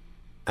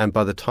 And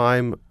by the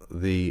time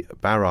the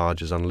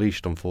barrage is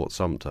unleashed on Fort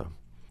Sumter,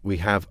 we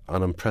have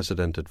an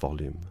unprecedented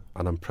volume,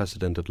 an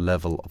unprecedented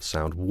level of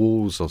sound,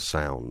 walls of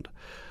sound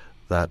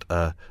that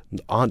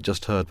aren't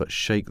just heard but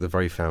shake the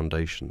very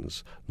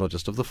foundations, not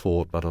just of the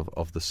fort but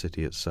of the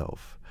city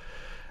itself.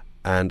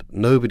 And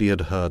nobody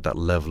had heard that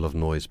level of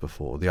noise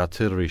before. The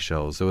artillery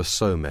shells, there were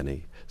so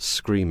many,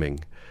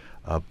 screaming,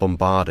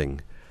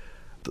 bombarding.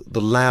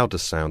 The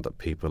loudest sound that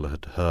people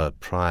had heard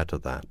prior to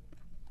that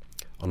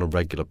on a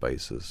regular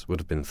basis would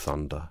have been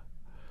thunder,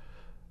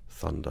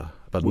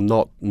 but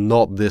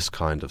not this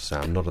kind of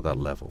sound, not at that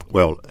level.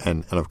 Well,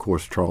 and of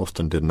course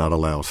Charleston did not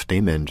allow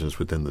steam engines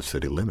within the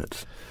city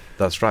limits.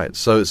 That's right.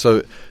 So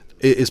it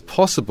is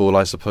possible,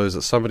 I suppose,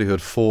 that somebody who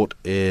had fought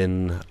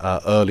in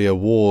earlier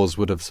wars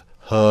would have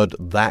heard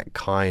that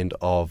kind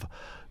of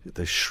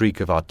the shriek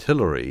of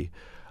artillery,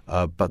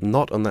 but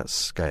not on that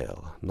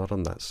scale. Not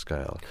on that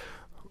scale.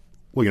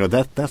 Well,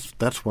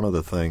 that's one of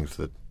the things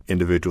that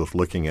individuals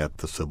looking at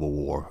the Civil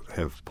War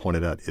have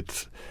pointed out.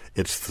 It's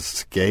the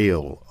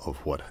scale of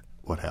what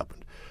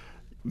happened.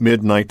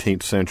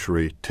 mid-19th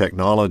century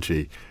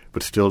technology,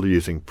 but still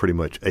using pretty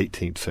much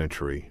 18th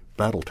century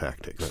battle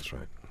tactics. That's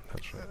right.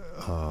 That's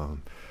right.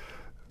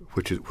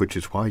 Which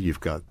is why you've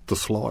got the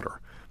slaughter,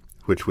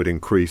 which would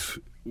increase.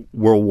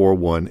 World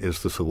War I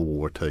is the Civil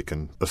War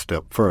taken a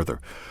step further.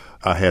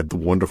 I had the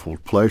wonderful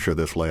pleasure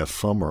this last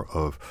summer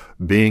of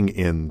being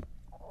in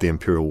the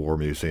Imperial War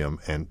Museum,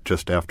 and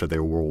just after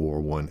their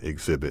World War I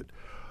exhibit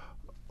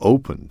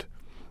opened,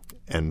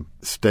 and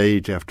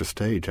stage after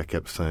stage I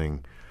kept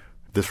saying,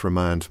 this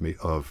reminds me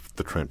of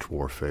the trench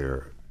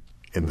warfare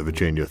in the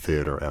Virginia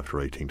Theater after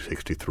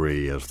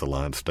 1863 as the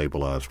line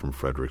stabilized from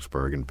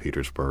Fredericksburg and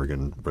Petersburg,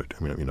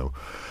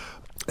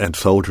 and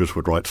soldiers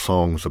would write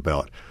songs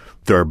about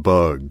their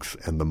bugs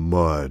and the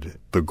mud,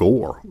 the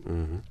gore.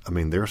 Mm-hmm. I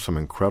mean, there are some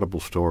incredible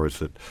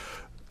stories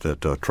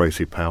that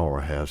Tracy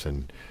Power has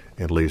in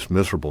Lee's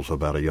Miserables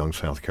about a young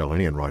South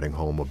Carolinian writing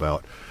home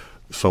about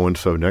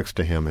so-and-so next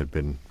to him had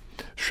been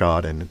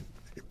shot and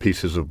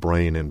pieces of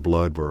brain and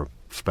blood were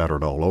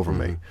spattered all over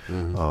me.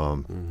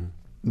 Mm-hmm.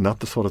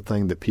 Not the sort of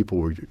thing that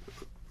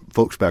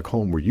folks back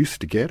home were used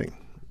to getting.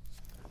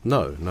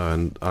 No,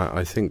 and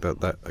I think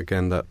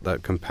that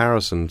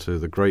comparison to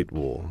the Great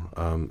War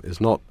is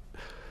not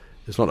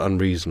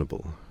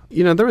unreasonable.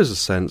 There is a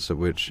sense at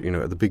which,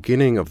 at the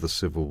beginning of the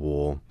Civil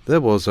War,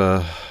 there was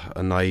a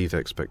naive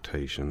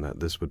expectation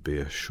that this would be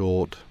a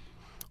short,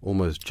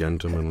 almost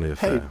gentlemanly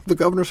affair. Hey, the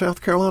governor of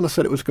South Carolina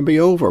said it was going to be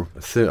over.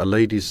 A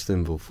lady's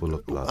thimble full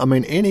of blood. I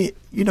mean,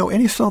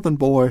 any Southern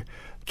boy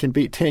can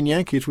beat 10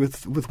 Yankees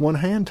with one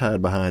hand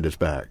tied behind his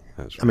back.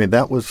 That's right. I mean,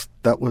 that was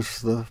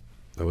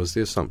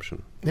the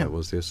assumption. Yeah. That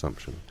was the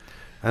assumption.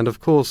 And of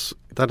course,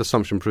 that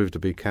assumption proved to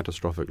be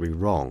catastrophically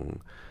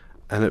wrong.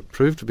 And it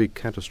proved to be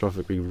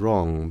catastrophically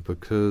wrong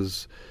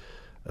because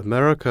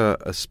America,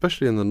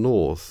 especially in the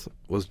North,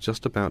 was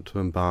just about to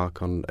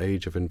embark on an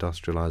age of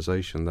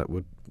industrialization that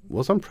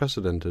was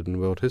unprecedented in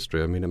world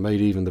history. I mean, it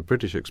made even the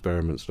British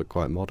experiments look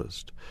quite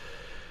modest.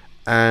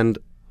 And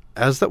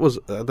as that was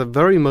at the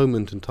very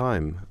moment in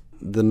time,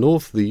 the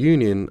North, the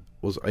Union,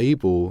 was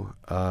able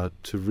to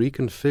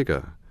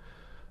reconfigure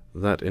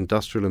that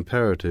industrial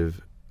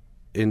imperative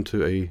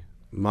into a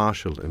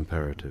martial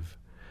imperative.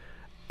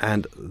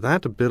 And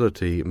that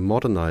ability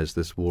modernized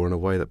this war in a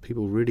way that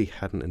people really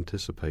hadn't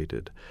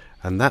anticipated.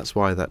 And that's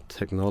why that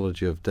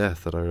technology of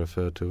death that I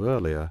referred to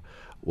earlier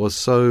was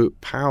so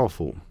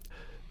powerful.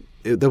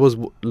 There was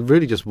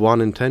really just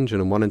one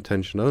intention and one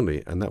intention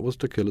only, and that was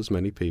to kill as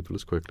many people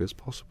as quickly as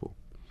possible.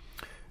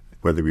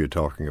 Whether you're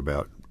talking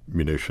about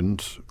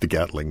munitions, the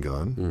Gatling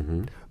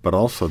gun, but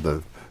also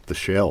the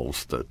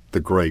shells, the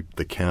grape,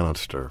 the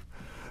canister,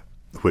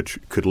 which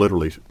could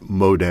literally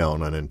mow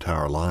down an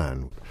entire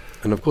line.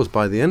 And of course,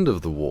 by the end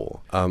of the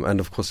war, and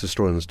of course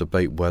historians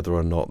debate whether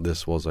or not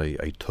this was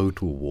a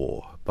total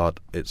war, but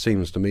it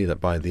seems to me that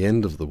by the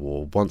end of the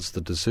war, once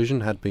the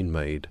decision had been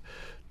made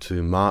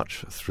to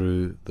march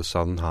through the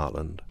southern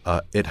heartland,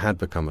 it had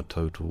become a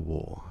total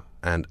war.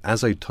 And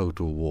as a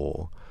total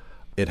war,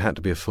 it had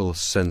to be a full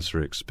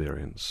sensory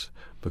experience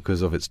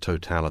because of its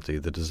totality,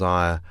 the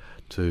desire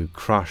to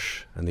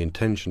crush and the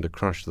intention to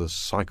crush the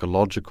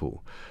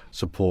psychological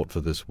support for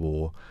this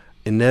war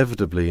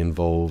inevitably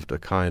involved a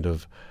kind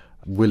of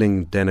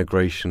willing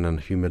denigration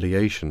and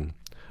humiliation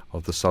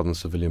of the southern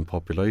civilian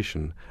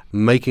population,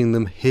 making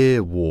them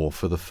hear war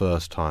for the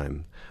first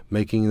time,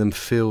 making them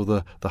feel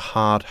the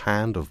hard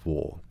hand of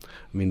war.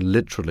 I mean,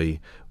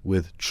 literally,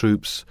 with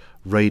troops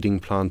raiding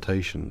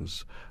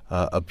plantations,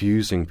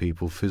 abusing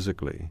people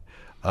physically,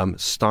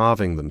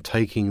 starving them,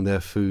 taking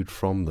their food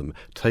from them,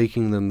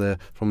 taking them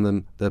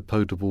their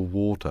potable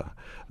water.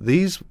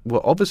 These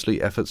were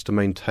obviously efforts to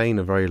maintain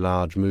a very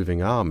large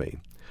moving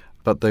army,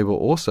 but they were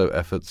also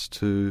efforts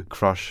to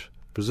crush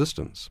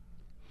resistance.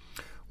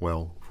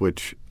 Well,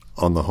 which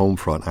on the home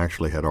front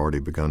actually had already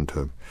begun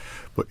to,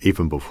 but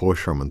even before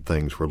Sherman,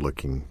 things were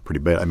looking pretty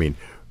bad. I mean,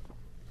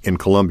 in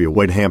Columbia,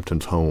 Wade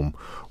Hampton's home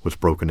was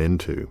broken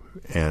into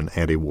and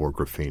anti-war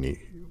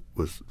graffiti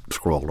was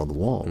scrawled on the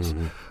walls.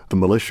 Mm-hmm. The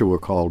militia were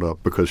called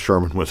up because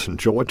Sherman was in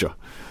Georgia,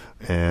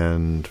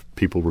 and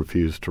people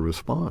refused to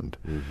respond.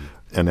 Mm-hmm.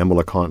 And Emma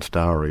LeConte's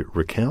diary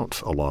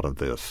recounts a lot of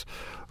this.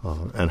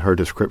 And her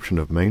description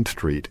of Main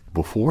Street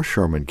before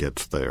Sherman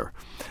gets there,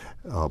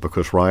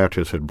 because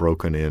rioters had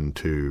broken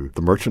into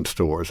the merchant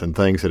stores and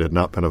things that had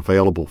not been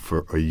available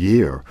for a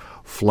year,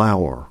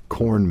 flour,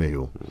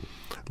 cornmeal,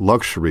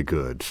 luxury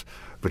goods,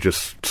 but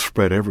just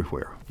spread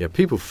everywhere. Yeah,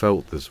 people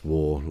felt this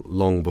war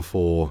long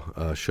before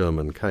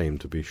Sherman came,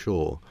 to be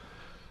sure.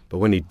 But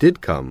when he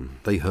did come,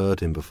 they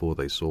heard him before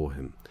they saw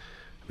him.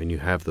 I mean, you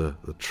have the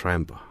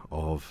tramp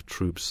of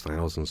troops,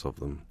 thousands of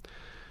them,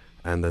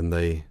 and then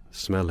they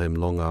smell him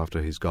long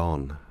after he's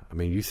gone. I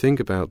mean, you think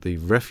about the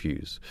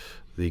refuse,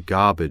 the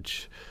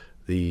garbage,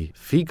 the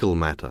fecal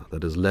matter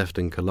that is left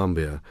in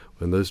Columbia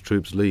when those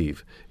troops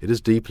leave. It is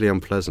deeply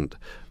unpleasant,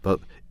 but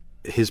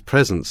his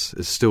presence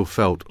is still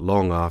felt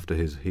long after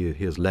he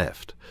has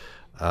left.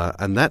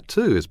 And that,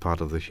 too, is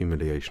part of the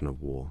humiliation of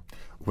war.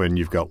 When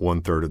you've got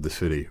 1/3 of the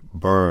city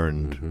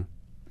burned,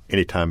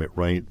 anytime it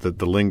rained,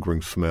 the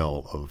lingering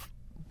smell of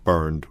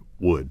burned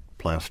wood,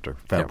 plaster,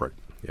 fabric.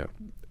 Yeah.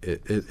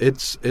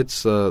 It's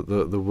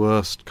the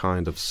worst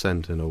kind of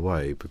scent in a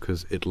way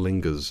because it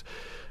lingers.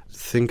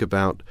 Think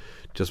about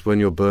just when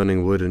you're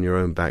burning wood in your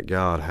own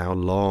backyard, how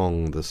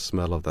long the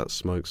smell of that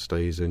smoke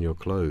stays in your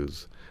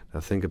clothes.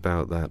 Now think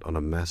about that on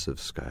a massive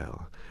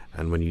scale.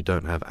 And when you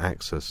don't have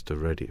access to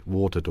ready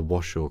water to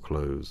wash your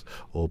clothes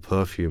or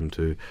perfume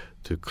to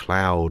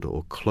cloud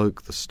or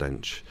cloak the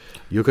stench,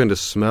 you're going to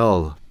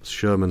smell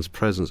Sherman's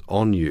presence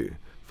on you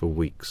for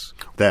weeks.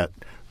 That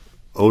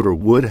odor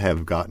would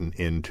have gotten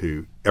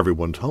into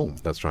everyone's home.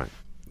 That's right.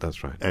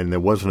 That's right. And there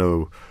was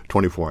no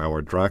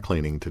 24-hour dry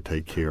cleaning to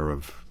take care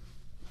of.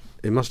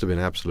 It must have been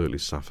absolutely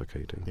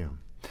suffocating.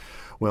 Yeah.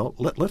 Well,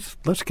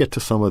 let's get to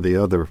some of the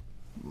other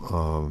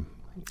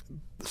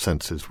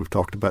senses. We've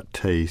talked about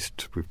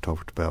taste. We've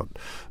talked about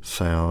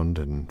sound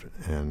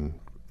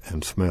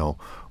and smell.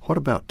 What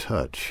about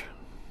touch?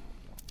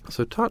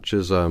 So touch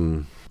is,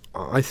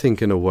 I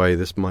think in a way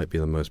this might be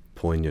the most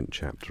poignant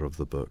chapter of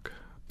the book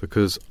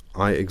because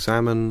I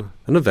examine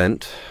an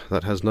event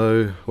that has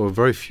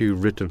very few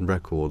written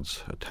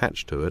records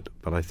attached to it,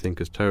 but I think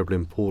is terribly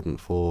important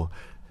for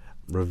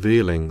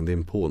revealing the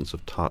importance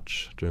of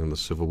touch during the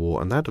Civil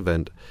War. And that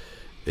event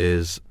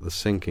is the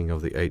sinking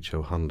of the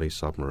H.O. Hundley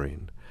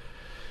submarine.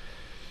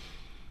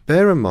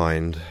 Bear in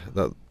mind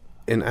that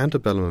in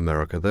antebellum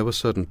America there were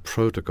certain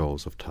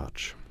protocols of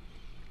touch,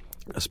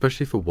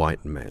 especially for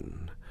white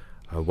men.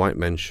 White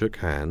men shook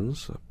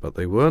hands, but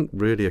they weren't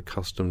really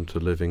accustomed to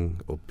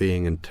living or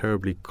being in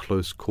terribly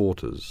close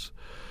quarters,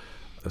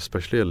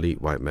 especially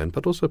elite white men,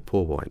 but also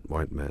poor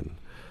white men.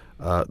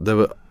 There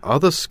were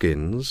other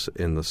skins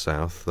in the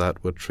South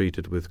that were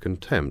treated with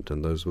contempt,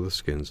 and those were the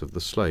skins of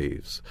the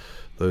slaves.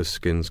 Those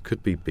skins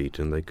could be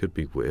beaten, they could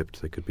be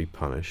whipped, they could be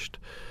punished.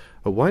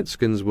 But white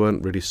skins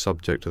weren't really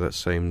subject to that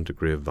same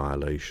degree of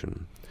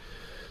violation.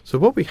 So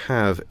what we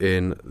have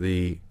in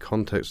the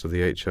context of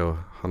the H.O.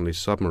 Hundley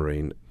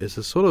submarine is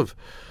a sort of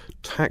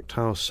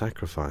tactile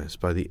sacrifice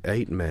by the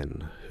 8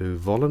 men who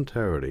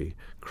voluntarily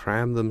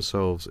crammed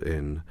themselves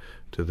in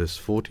to this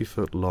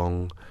 40-foot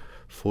long,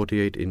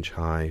 48-inch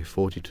high,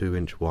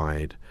 42-inch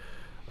wide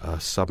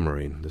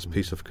submarine, this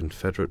piece of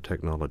Confederate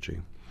technology.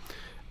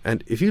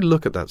 And if you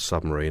look at that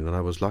submarine, and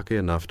I was lucky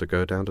enough to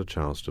go down to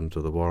Charleston to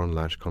the Warren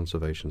Lash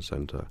Conservation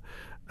Center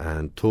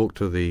and talk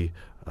to the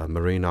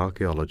marine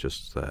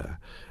archaeologists there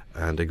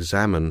and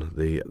examine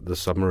the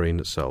submarine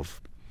itself,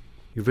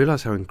 you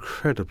realize how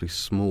incredibly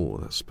small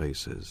that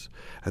space is.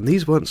 And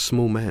these weren't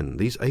small men.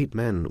 These 8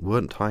 men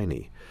weren't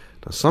tiny.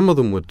 Now, some of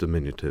them were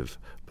diminutive,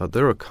 but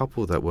there are a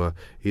couple that were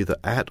either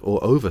at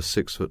or over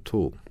 6 foot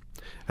tall.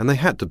 And they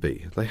had to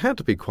be. They had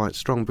to be quite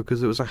strong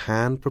because it was a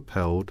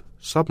hand-propelled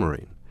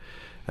submarine.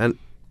 And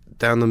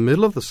down the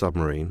middle of the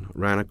submarine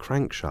ran a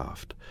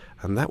crankshaft,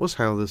 and that was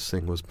how this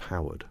thing was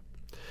powered.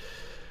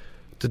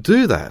 To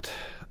do that,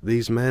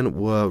 these men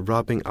were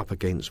rubbing up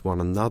against one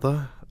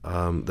another.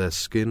 Their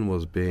skin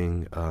was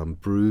being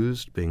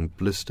bruised, being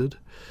blistered.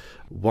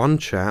 One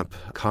chap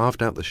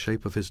carved out the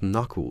shape of his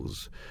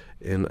knuckles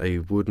in a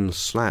wooden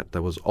slat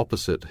that was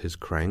opposite his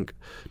crank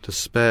to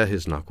spare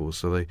his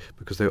knuckles,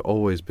 because they were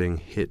always being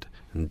hit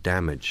and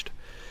damaged.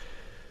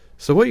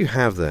 So what you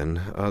have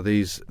then are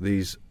these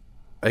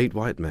 8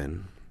 white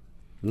men,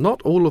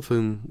 not all of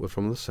whom were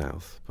from the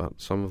South, but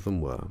some of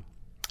them were,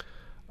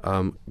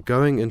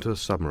 going into a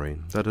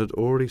submarine that had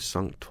already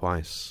sunk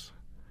twice,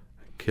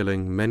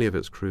 killing many of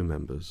its crew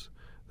members.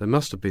 There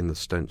must have been the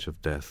stench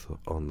of death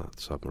on that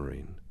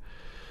submarine.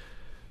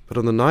 But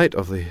on the night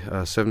of the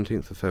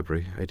 17th of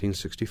February,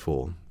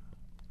 1864,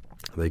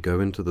 they go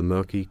into the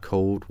murky,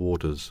 cold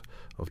waters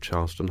of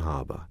Charleston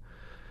Harbor,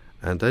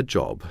 and their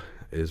job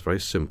is very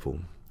simple,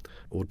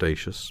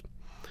 audacious.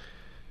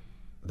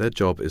 Their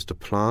job is to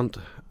plant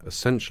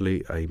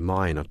essentially a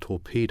mine, a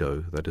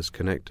torpedo, that is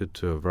connected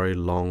to a very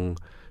long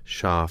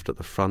shaft at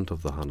the front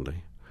of the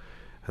Hundley.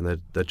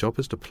 And their job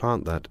is to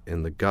plant that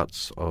in the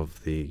guts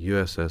of the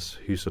USS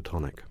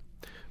Housatonic,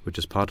 which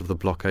is part of the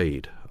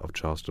blockade of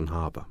Charleston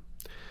Harbor.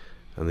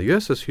 And the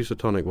USS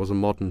Housatonic was a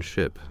modern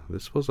ship.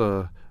 This was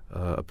a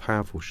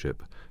powerful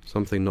ship,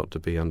 something not to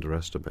be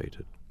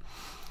underestimated.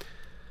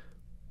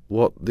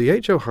 What the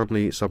H.O.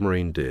 Hundley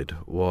submarine did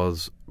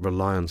was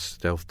rely on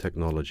stealth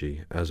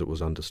technology as it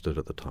was understood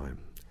at the time.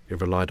 It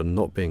relied on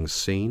not being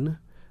seen,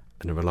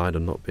 and it relied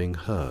on not being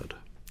heard.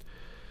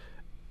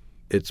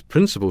 Its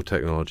principal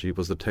technology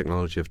was the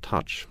technology of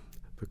touch,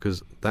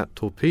 because that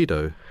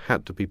torpedo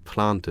had to be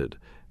planted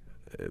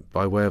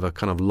by way of a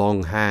kind of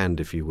long hand,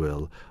 if you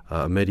will,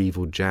 a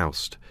medieval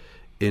joust,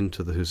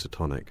 into the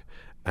Housatonic.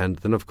 And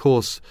then, of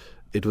course,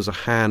 it was a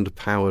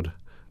hand-powered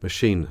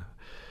machine.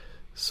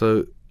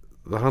 So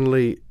the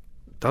Hundley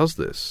does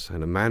this,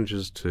 and it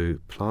manages to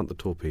plant the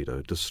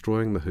torpedo,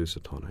 destroying the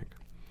Housatonic.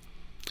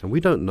 And we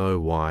don't know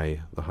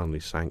why the Hundley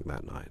sank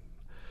that night.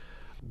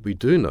 We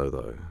do know,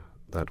 though,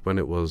 that when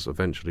it was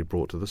eventually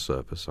brought to the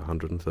surface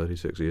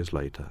 136 years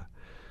later,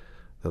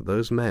 that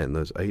those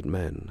 8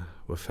 men,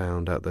 were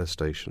found at their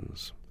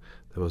stations.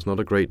 There was not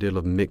a great deal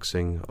of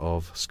mixing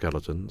of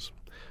skeletons.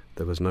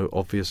 There was no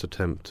obvious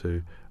attempt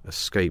to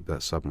escape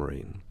that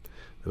submarine.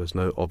 There was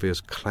no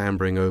obvious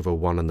clambering over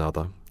one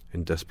another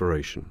in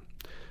desperation.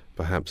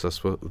 Perhaps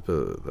that's what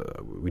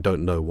we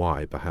don't know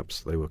why.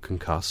 Perhaps they were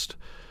concussed,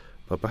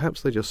 but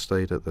perhaps they just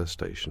stayed at their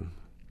station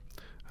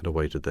and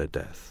awaited their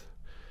death.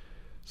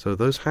 So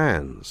those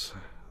hands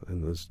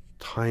in this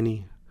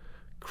tiny,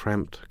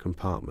 cramped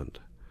compartment,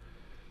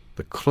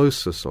 the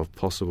closest of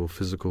possible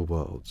physical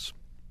worlds,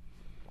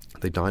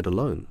 they died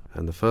alone.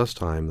 And the first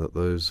time that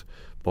those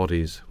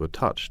bodies were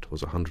touched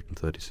was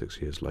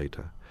 136 years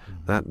later.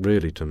 That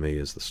really, to me,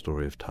 is the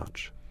story of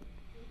touch.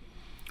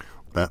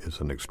 That is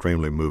an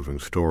extremely moving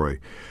story.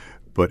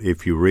 But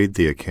if you read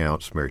the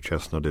accounts, Mary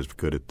Chestnut is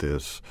good at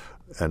this,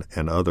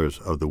 and others,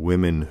 of the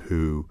women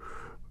who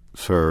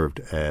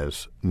served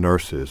as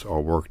nurses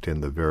or worked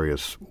in the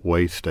various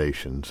way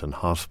stations and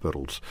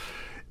hospitals,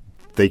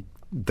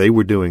 they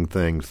were doing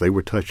things, they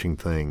were touching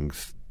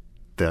things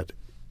that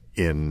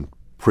in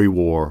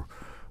pre-war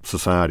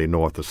society,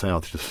 North or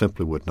South, just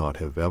simply would not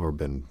have ever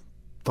been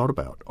thought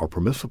about or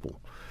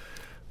permissible.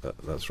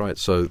 That's right.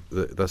 So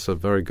that's a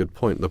very good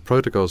point. The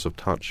protocols of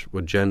touch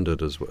were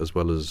gendered as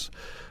well as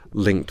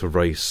linked to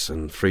race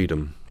and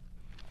freedom.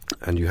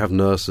 And you have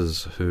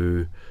nurses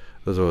who...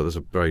 There's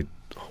a very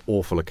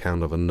awful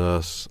account of a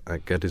nurse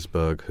at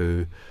Gettysburg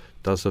who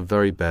does her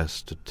very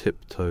best to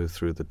tiptoe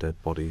through the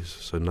dead bodies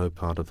so no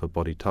part of her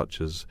body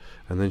touches.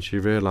 And then she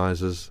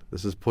realizes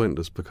this is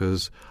pointless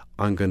because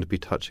I'm going to be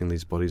touching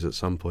these bodies at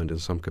some point in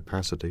some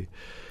capacity.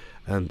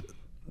 And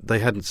they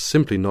had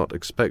simply not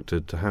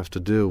expected to have to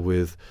deal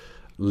with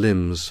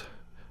limbs,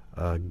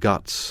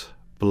 guts,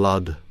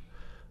 blood,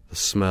 the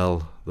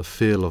smell, the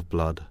feel of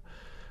blood.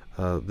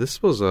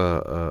 This was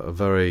a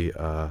very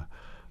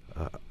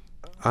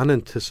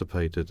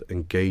unanticipated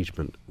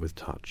engagement with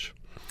touch.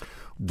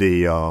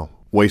 The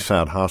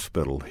Wayside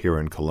Hospital here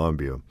in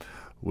Columbia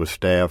was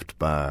staffed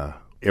by,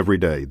 every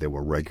day there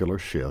were regular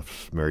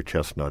shifts. Mary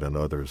Chestnut and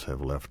others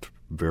have left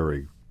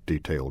very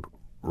detailed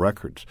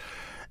records.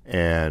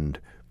 And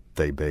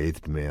they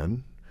bathed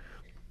men,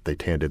 they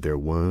tended their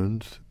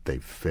wounds, they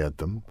fed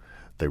them,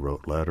 they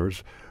wrote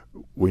letters.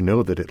 We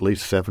know that at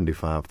least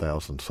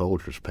 75,000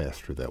 soldiers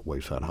passed through that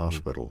Wayside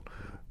Hospital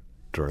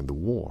during the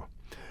war.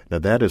 Now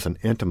that is an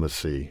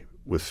intimacy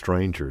with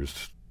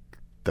strangers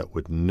that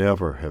would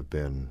never have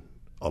been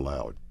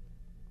allowed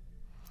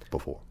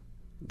before.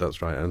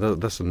 That's right,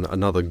 and that's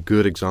another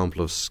good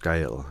example of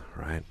scale,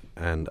 right?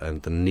 And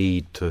the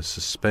need to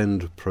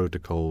suspend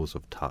protocols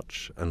of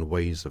touch and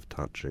ways of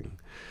touching.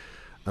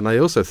 And I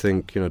also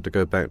think, to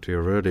go back to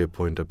your earlier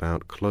point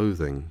about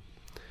clothing,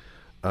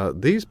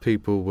 these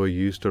people were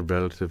used to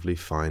relatively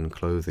fine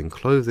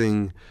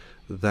clothing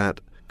that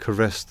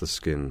caressed the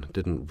skin,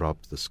 didn't rub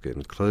the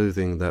skin,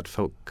 clothing that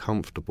felt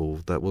comfortable,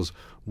 that was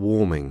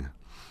warming,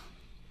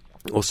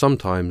 or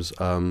sometimes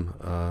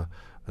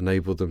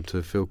enabled them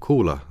to feel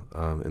cooler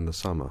in the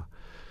summer.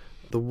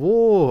 The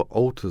war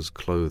alters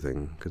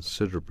clothing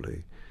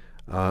considerably,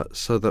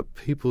 so that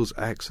people's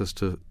access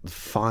to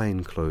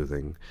fine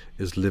clothing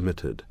is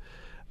limited.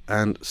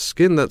 And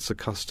skin that's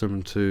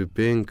accustomed to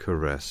being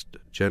caressed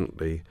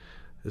gently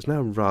is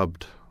now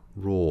rubbed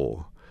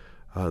raw.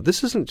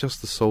 This isn't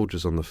just the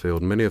soldiers on the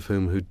field, many of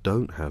whom who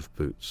don't have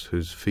boots,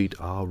 whose feet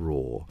are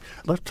raw.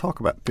 Let's talk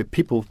about,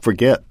 people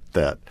forget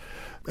that,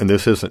 and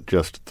this isn't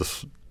just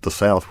the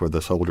South where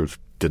the soldiers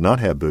did not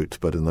have boots,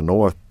 but in the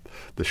North,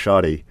 the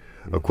shoddy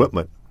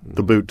equipment,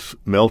 the boots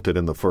melted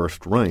in the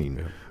first rain.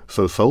 Yeah.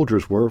 So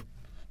soldiers were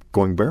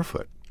going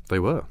barefoot. They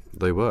were.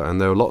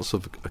 And there are lots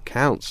of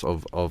accounts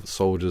of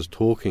soldiers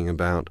talking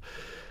about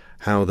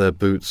how their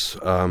boots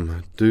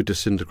do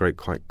disintegrate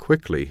quite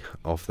quickly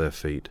off their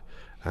feet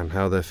and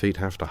how their feet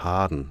have to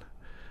harden.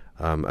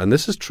 And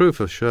this is true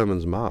for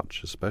Sherman's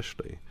March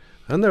especially.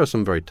 And there are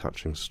some very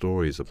touching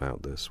stories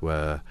about this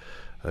where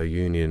a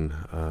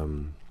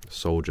Union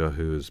soldier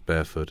who is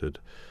barefooted,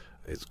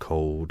 it's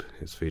cold,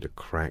 his feet are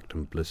cracked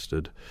and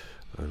blistered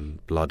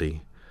and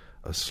bloody.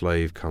 A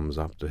slave comes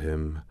up to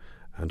him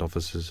and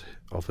offers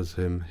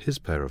him his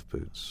pair of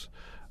boots,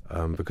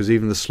 because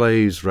even the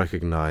slaves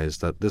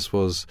recognized that this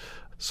was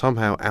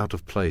somehow out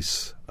of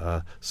place,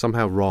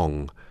 somehow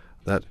wrong,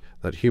 that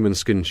human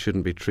skin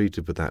shouldn't be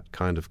treated with that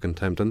kind of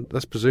contempt, and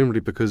that's presumably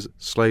because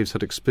slaves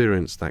had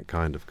experienced that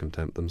kind of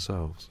contempt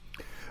themselves.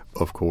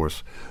 Of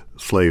course,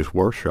 slaves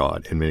were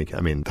shot in many.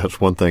 That's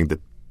one thing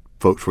that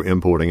folks were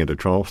importing into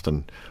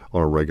Charleston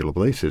on a regular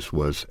basis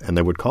and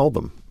they would call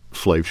them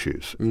slave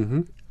shoes.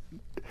 Mm-hmm.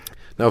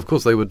 Now, of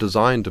course, they were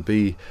designed to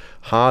be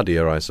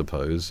hardier, I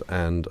suppose,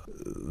 and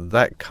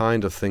that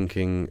kind of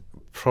thinking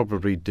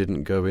probably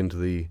didn't go into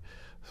the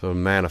sort of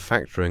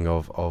manufacturing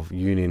of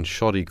Union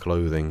shoddy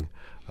clothing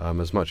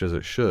as much as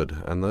it should,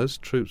 and those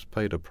troops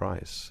paid a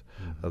price.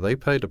 They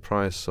paid a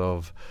price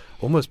of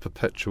almost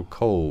perpetual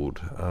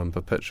cold,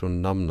 perpetual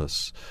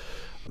numbness.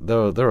 There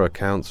are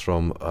accounts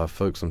from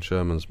folks on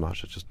Sherman's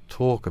March that just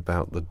talk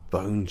about the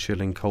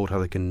bone-chilling cold, how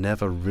they can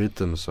never rid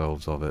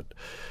themselves of it.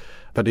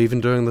 But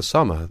even during the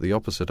summer, the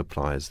opposite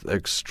applies. They're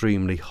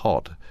extremely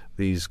hot.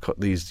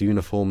 These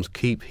uniforms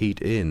keep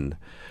heat in.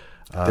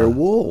 They're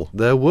wool.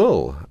 They're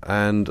wool,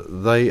 and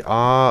they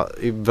are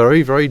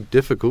very, very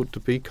difficult to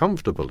be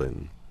comfortable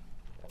in.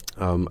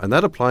 And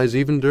that applies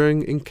even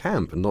in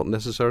camp and not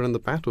necessarily in the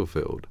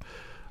battlefield.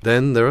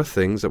 Then there are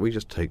things that we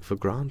just take for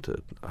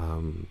granted.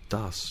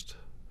 Dust.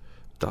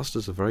 Dust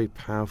is a very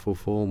powerful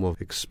form of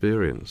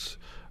experience.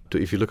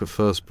 If you look at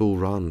First Bull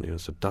Run,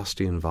 it's a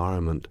dusty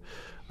environment.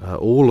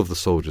 All of the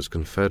soldiers,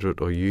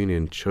 Confederate or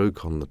Union,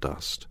 choke on the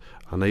dust,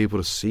 unable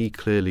to see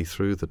clearly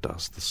through the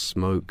dust, the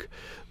smoke.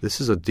 This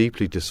is a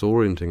deeply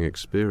disorienting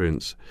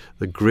experience.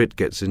 The grit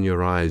gets in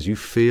your eyes. You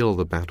feel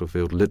the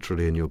battlefield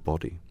literally in your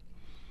body.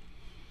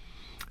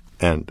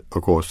 And,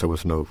 of course, there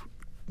was no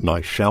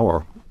nice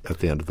shower at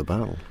the end of the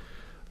battle.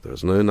 There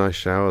was no nice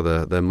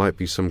shower. There might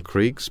be some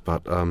creeks,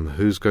 but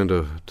who's going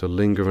to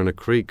linger in a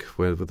creek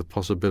with the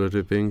possibility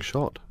of being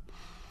shot?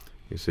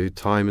 You see,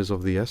 time is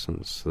of the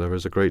essence. There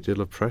is a great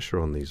deal of pressure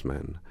on these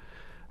men.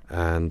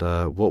 And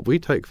what we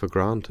take for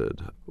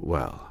granted,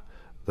 well,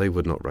 they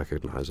would not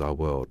recognize our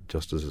world,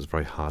 just as it's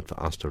very hard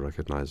for us to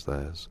recognize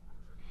theirs.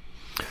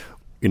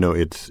 You know,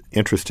 it's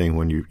interesting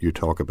when you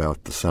talk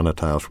about the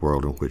sanitized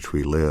world in which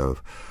we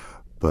live,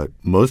 but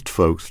most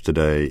folks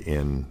today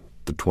in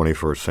the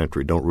 21st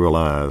century don't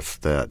realize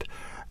that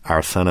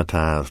our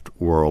sanitized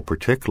world,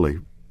 particularly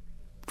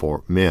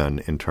for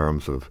men in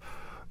terms of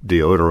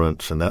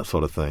deodorants and that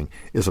sort of thing,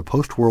 is a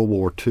post-World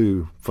War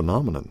II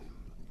phenomenon.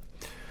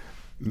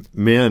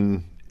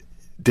 Men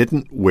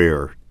didn't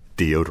wear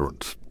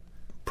deodorants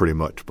pretty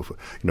much before.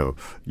 You know,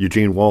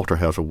 Eugene Walter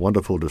has a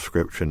wonderful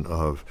description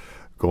of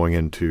going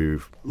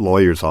into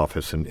lawyer's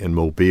office in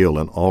Mobile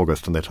in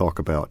August, and they talk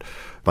about,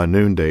 by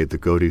noonday, the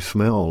Godey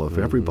smell of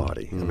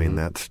everybody. I mean,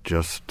 that's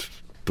just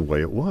the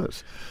way it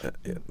was.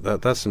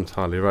 That's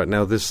entirely right.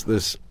 Now,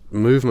 this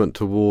movement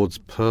towards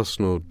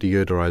personal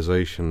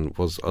deodorization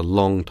was a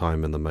long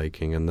time in the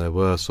making, and there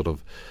were sort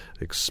of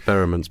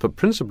experiments, but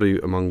principally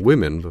among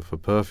women for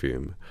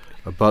perfume.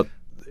 But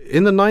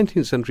in the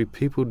 19th century,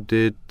 people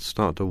did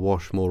start to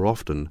wash more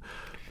often,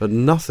 but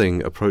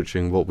nothing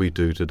approaching what we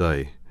do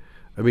today.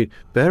 I mean,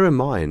 bear in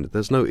mind,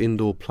 there's no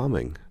indoor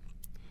plumbing,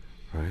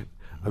 right?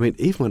 I mean,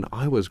 even when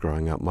I was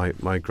growing up,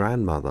 my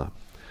grandmother,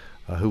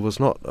 who was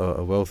not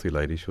a wealthy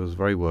lady, she was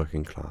very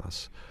working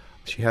class,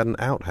 she had an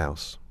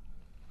outhouse.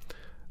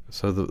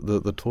 So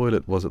the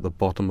toilet was at the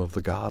bottom of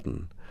the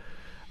garden.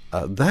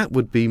 That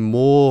would be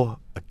more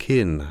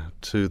akin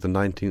to the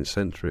 19th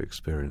century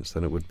experience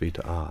than it would be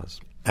to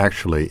ours.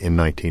 Actually, in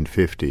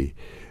 1950,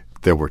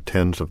 there were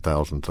tens of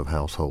thousands of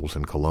households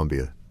in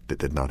Colombia that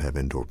did not have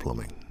indoor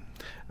plumbing.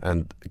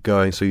 And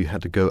so you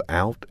had to go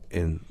out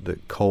in the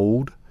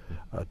cold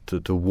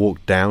to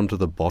walk down to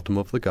the bottom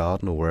of the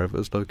garden or wherever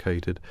it's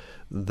located.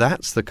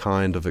 That's the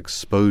kind of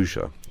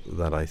exposure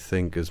that I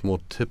think is more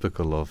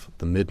typical of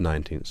the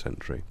mid-19th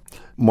century.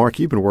 Mark,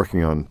 you've been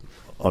working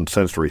on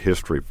sensory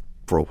history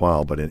for a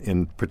while, but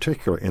in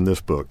particular in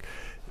this book,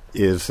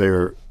 is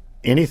there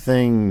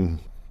anything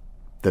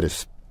that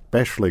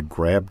especially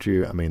grabbed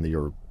you? I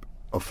mean,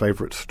 a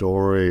favorite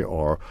story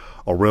or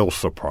a real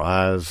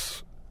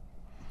surprise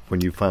when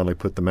you finally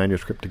put the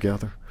manuscript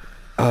together?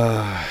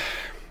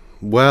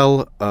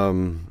 Well,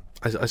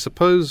 I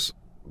suppose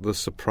the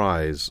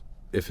surprise,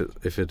 if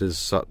it is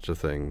such a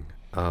thing,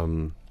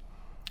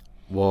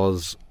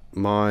 was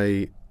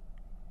my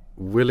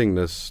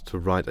willingness to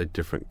write a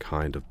different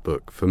kind of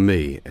book, for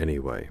me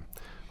anyway.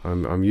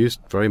 I'm used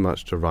very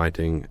much to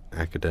writing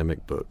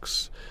academic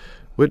books,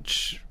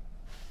 which,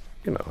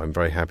 I'm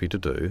very happy to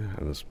do,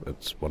 and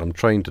it's what I'm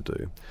trained to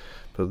do.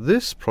 But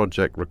this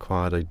project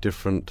required a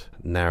different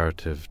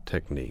narrative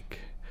technique.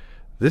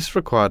 This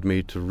required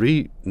me to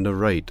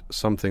re-narrate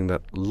something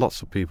that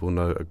lots of people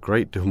know a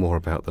great deal more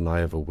about than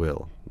I ever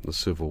will, the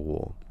Civil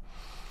War.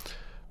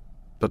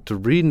 But to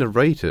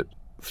re-narrate it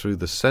through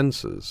the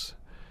senses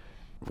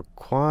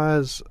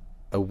requires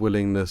a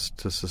willingness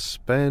to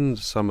suspend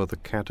some of the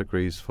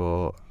categories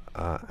for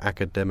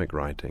academic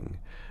writing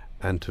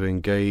and to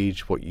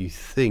engage what you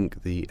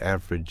think the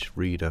average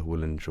reader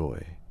will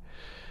enjoy.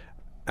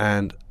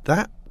 And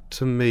that,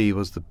 to me,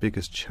 was the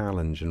biggest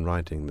challenge in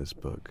writing this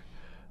book.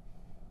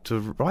 To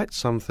write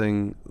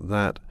something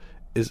that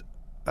is,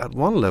 at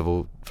one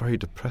level, very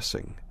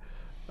depressing.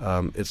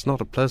 It's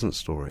not a pleasant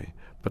story,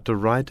 but to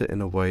write it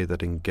in a way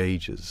that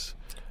engages.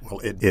 Well,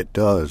 it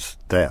does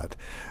that.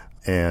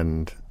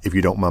 And if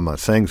you don't mind my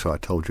saying so, I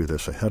told you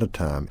this ahead of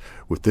time.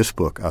 With this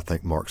book, I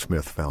think Mark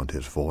Smith found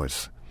his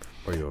voice.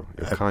 Well, you're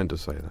kind to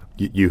say that.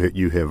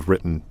 You have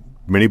written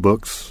many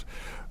books,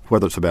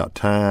 whether it's about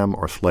time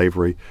or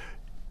slavery.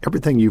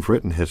 Everything you've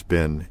written has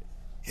been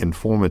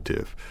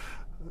informative.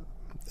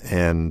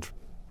 And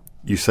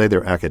you say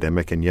they're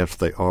academic, and yes,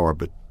 they are,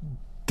 but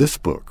this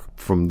book,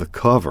 from the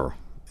cover,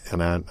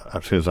 and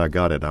as soon as I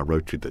got it, I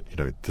wrote you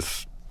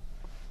that,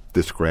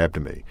 this grabbed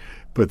me.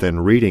 But then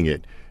reading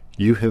it,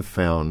 you have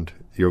found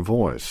your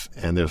voice,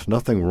 and there's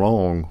nothing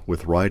wrong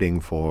with writing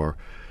for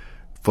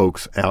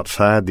folks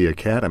outside the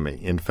academy.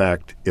 In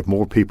fact, if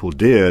more people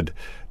did,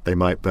 they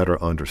might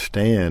better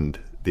understand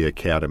the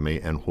academy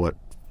and what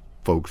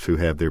folks who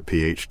have their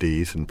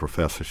PhDs and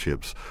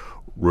professorships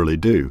really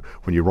do.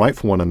 When you write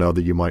for one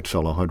another, you might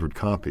sell 100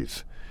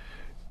 copies.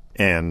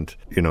 And,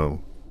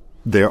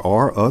 there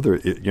are other,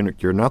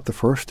 you're not the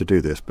first to do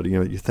this, but,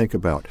 you think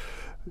about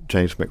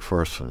James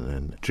McPherson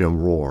and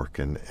Jim Rourke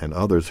and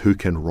others who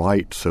can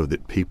write so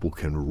that people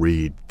can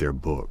read their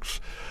books.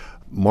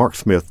 Mark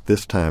Smith,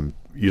 this time,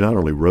 you not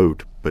only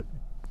wrote, but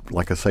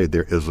like I say,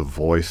 there is a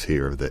voice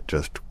here that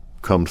just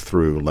comes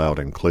through loud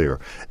and clear.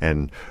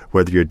 And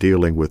whether you're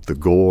dealing with the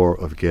gore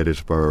of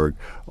Gettysburg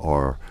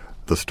or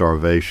the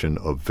starvation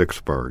of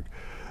Vicksburg,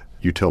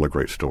 you tell a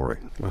great story.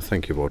 Well,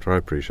 thank you, Walter. I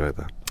appreciate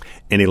that.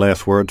 Any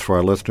last words for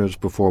our listeners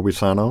before we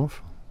sign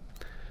off?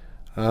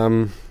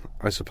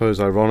 I suppose,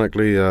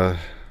 ironically, a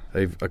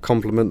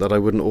compliment that I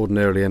wouldn't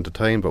ordinarily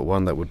entertain, but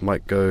one that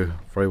might go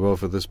very well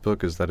for this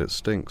book, is that it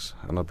stinks,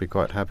 and I'd be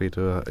quite happy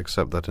to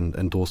accept that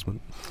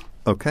endorsement.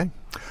 Okay.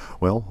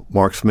 Well,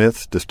 Mark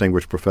Smith,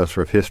 Distinguished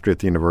Professor of History at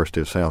the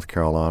University of South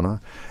Carolina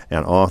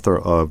and author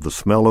of The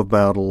Smell of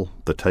Battle,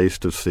 The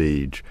Taste of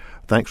Siege.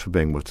 Thanks for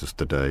being with us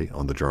today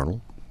on The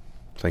Journal.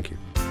 Thank you.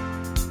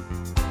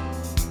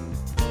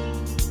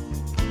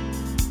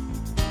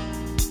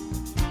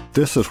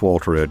 This is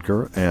Walter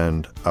Edgar,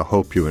 and I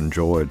hope you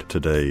enjoyed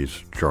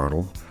today's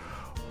journal.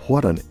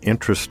 What an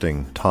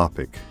interesting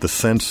topic. The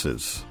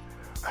senses,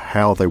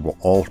 how they were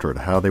altered,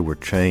 how they were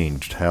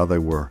changed, how they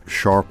were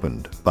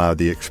sharpened by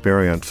the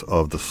experience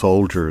of the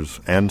soldiers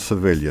and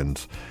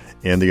civilians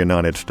in the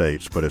United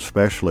States, but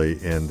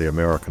especially in the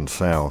American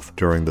South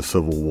during the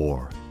Civil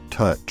War.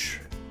 Touch,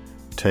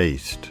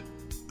 taste,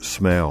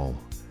 smell,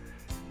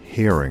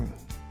 hearing,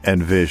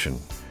 and vision.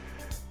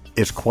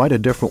 It's quite a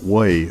different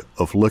way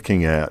of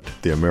looking at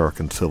the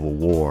American Civil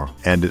War,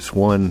 and it's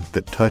one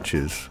that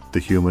touches the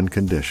human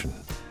condition.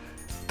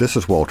 This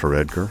is Walter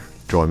Edgar.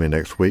 Join me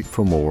next week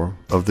for more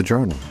of The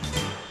Journal.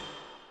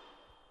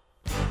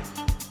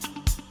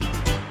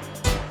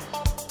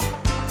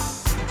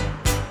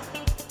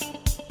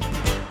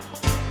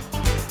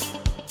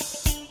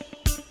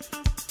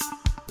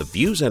 The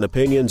views and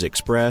opinions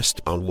expressed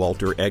on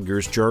Walter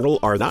Edgar's Journal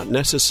are not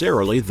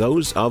necessarily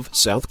those of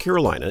South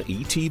Carolina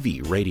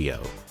ETV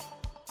Radio.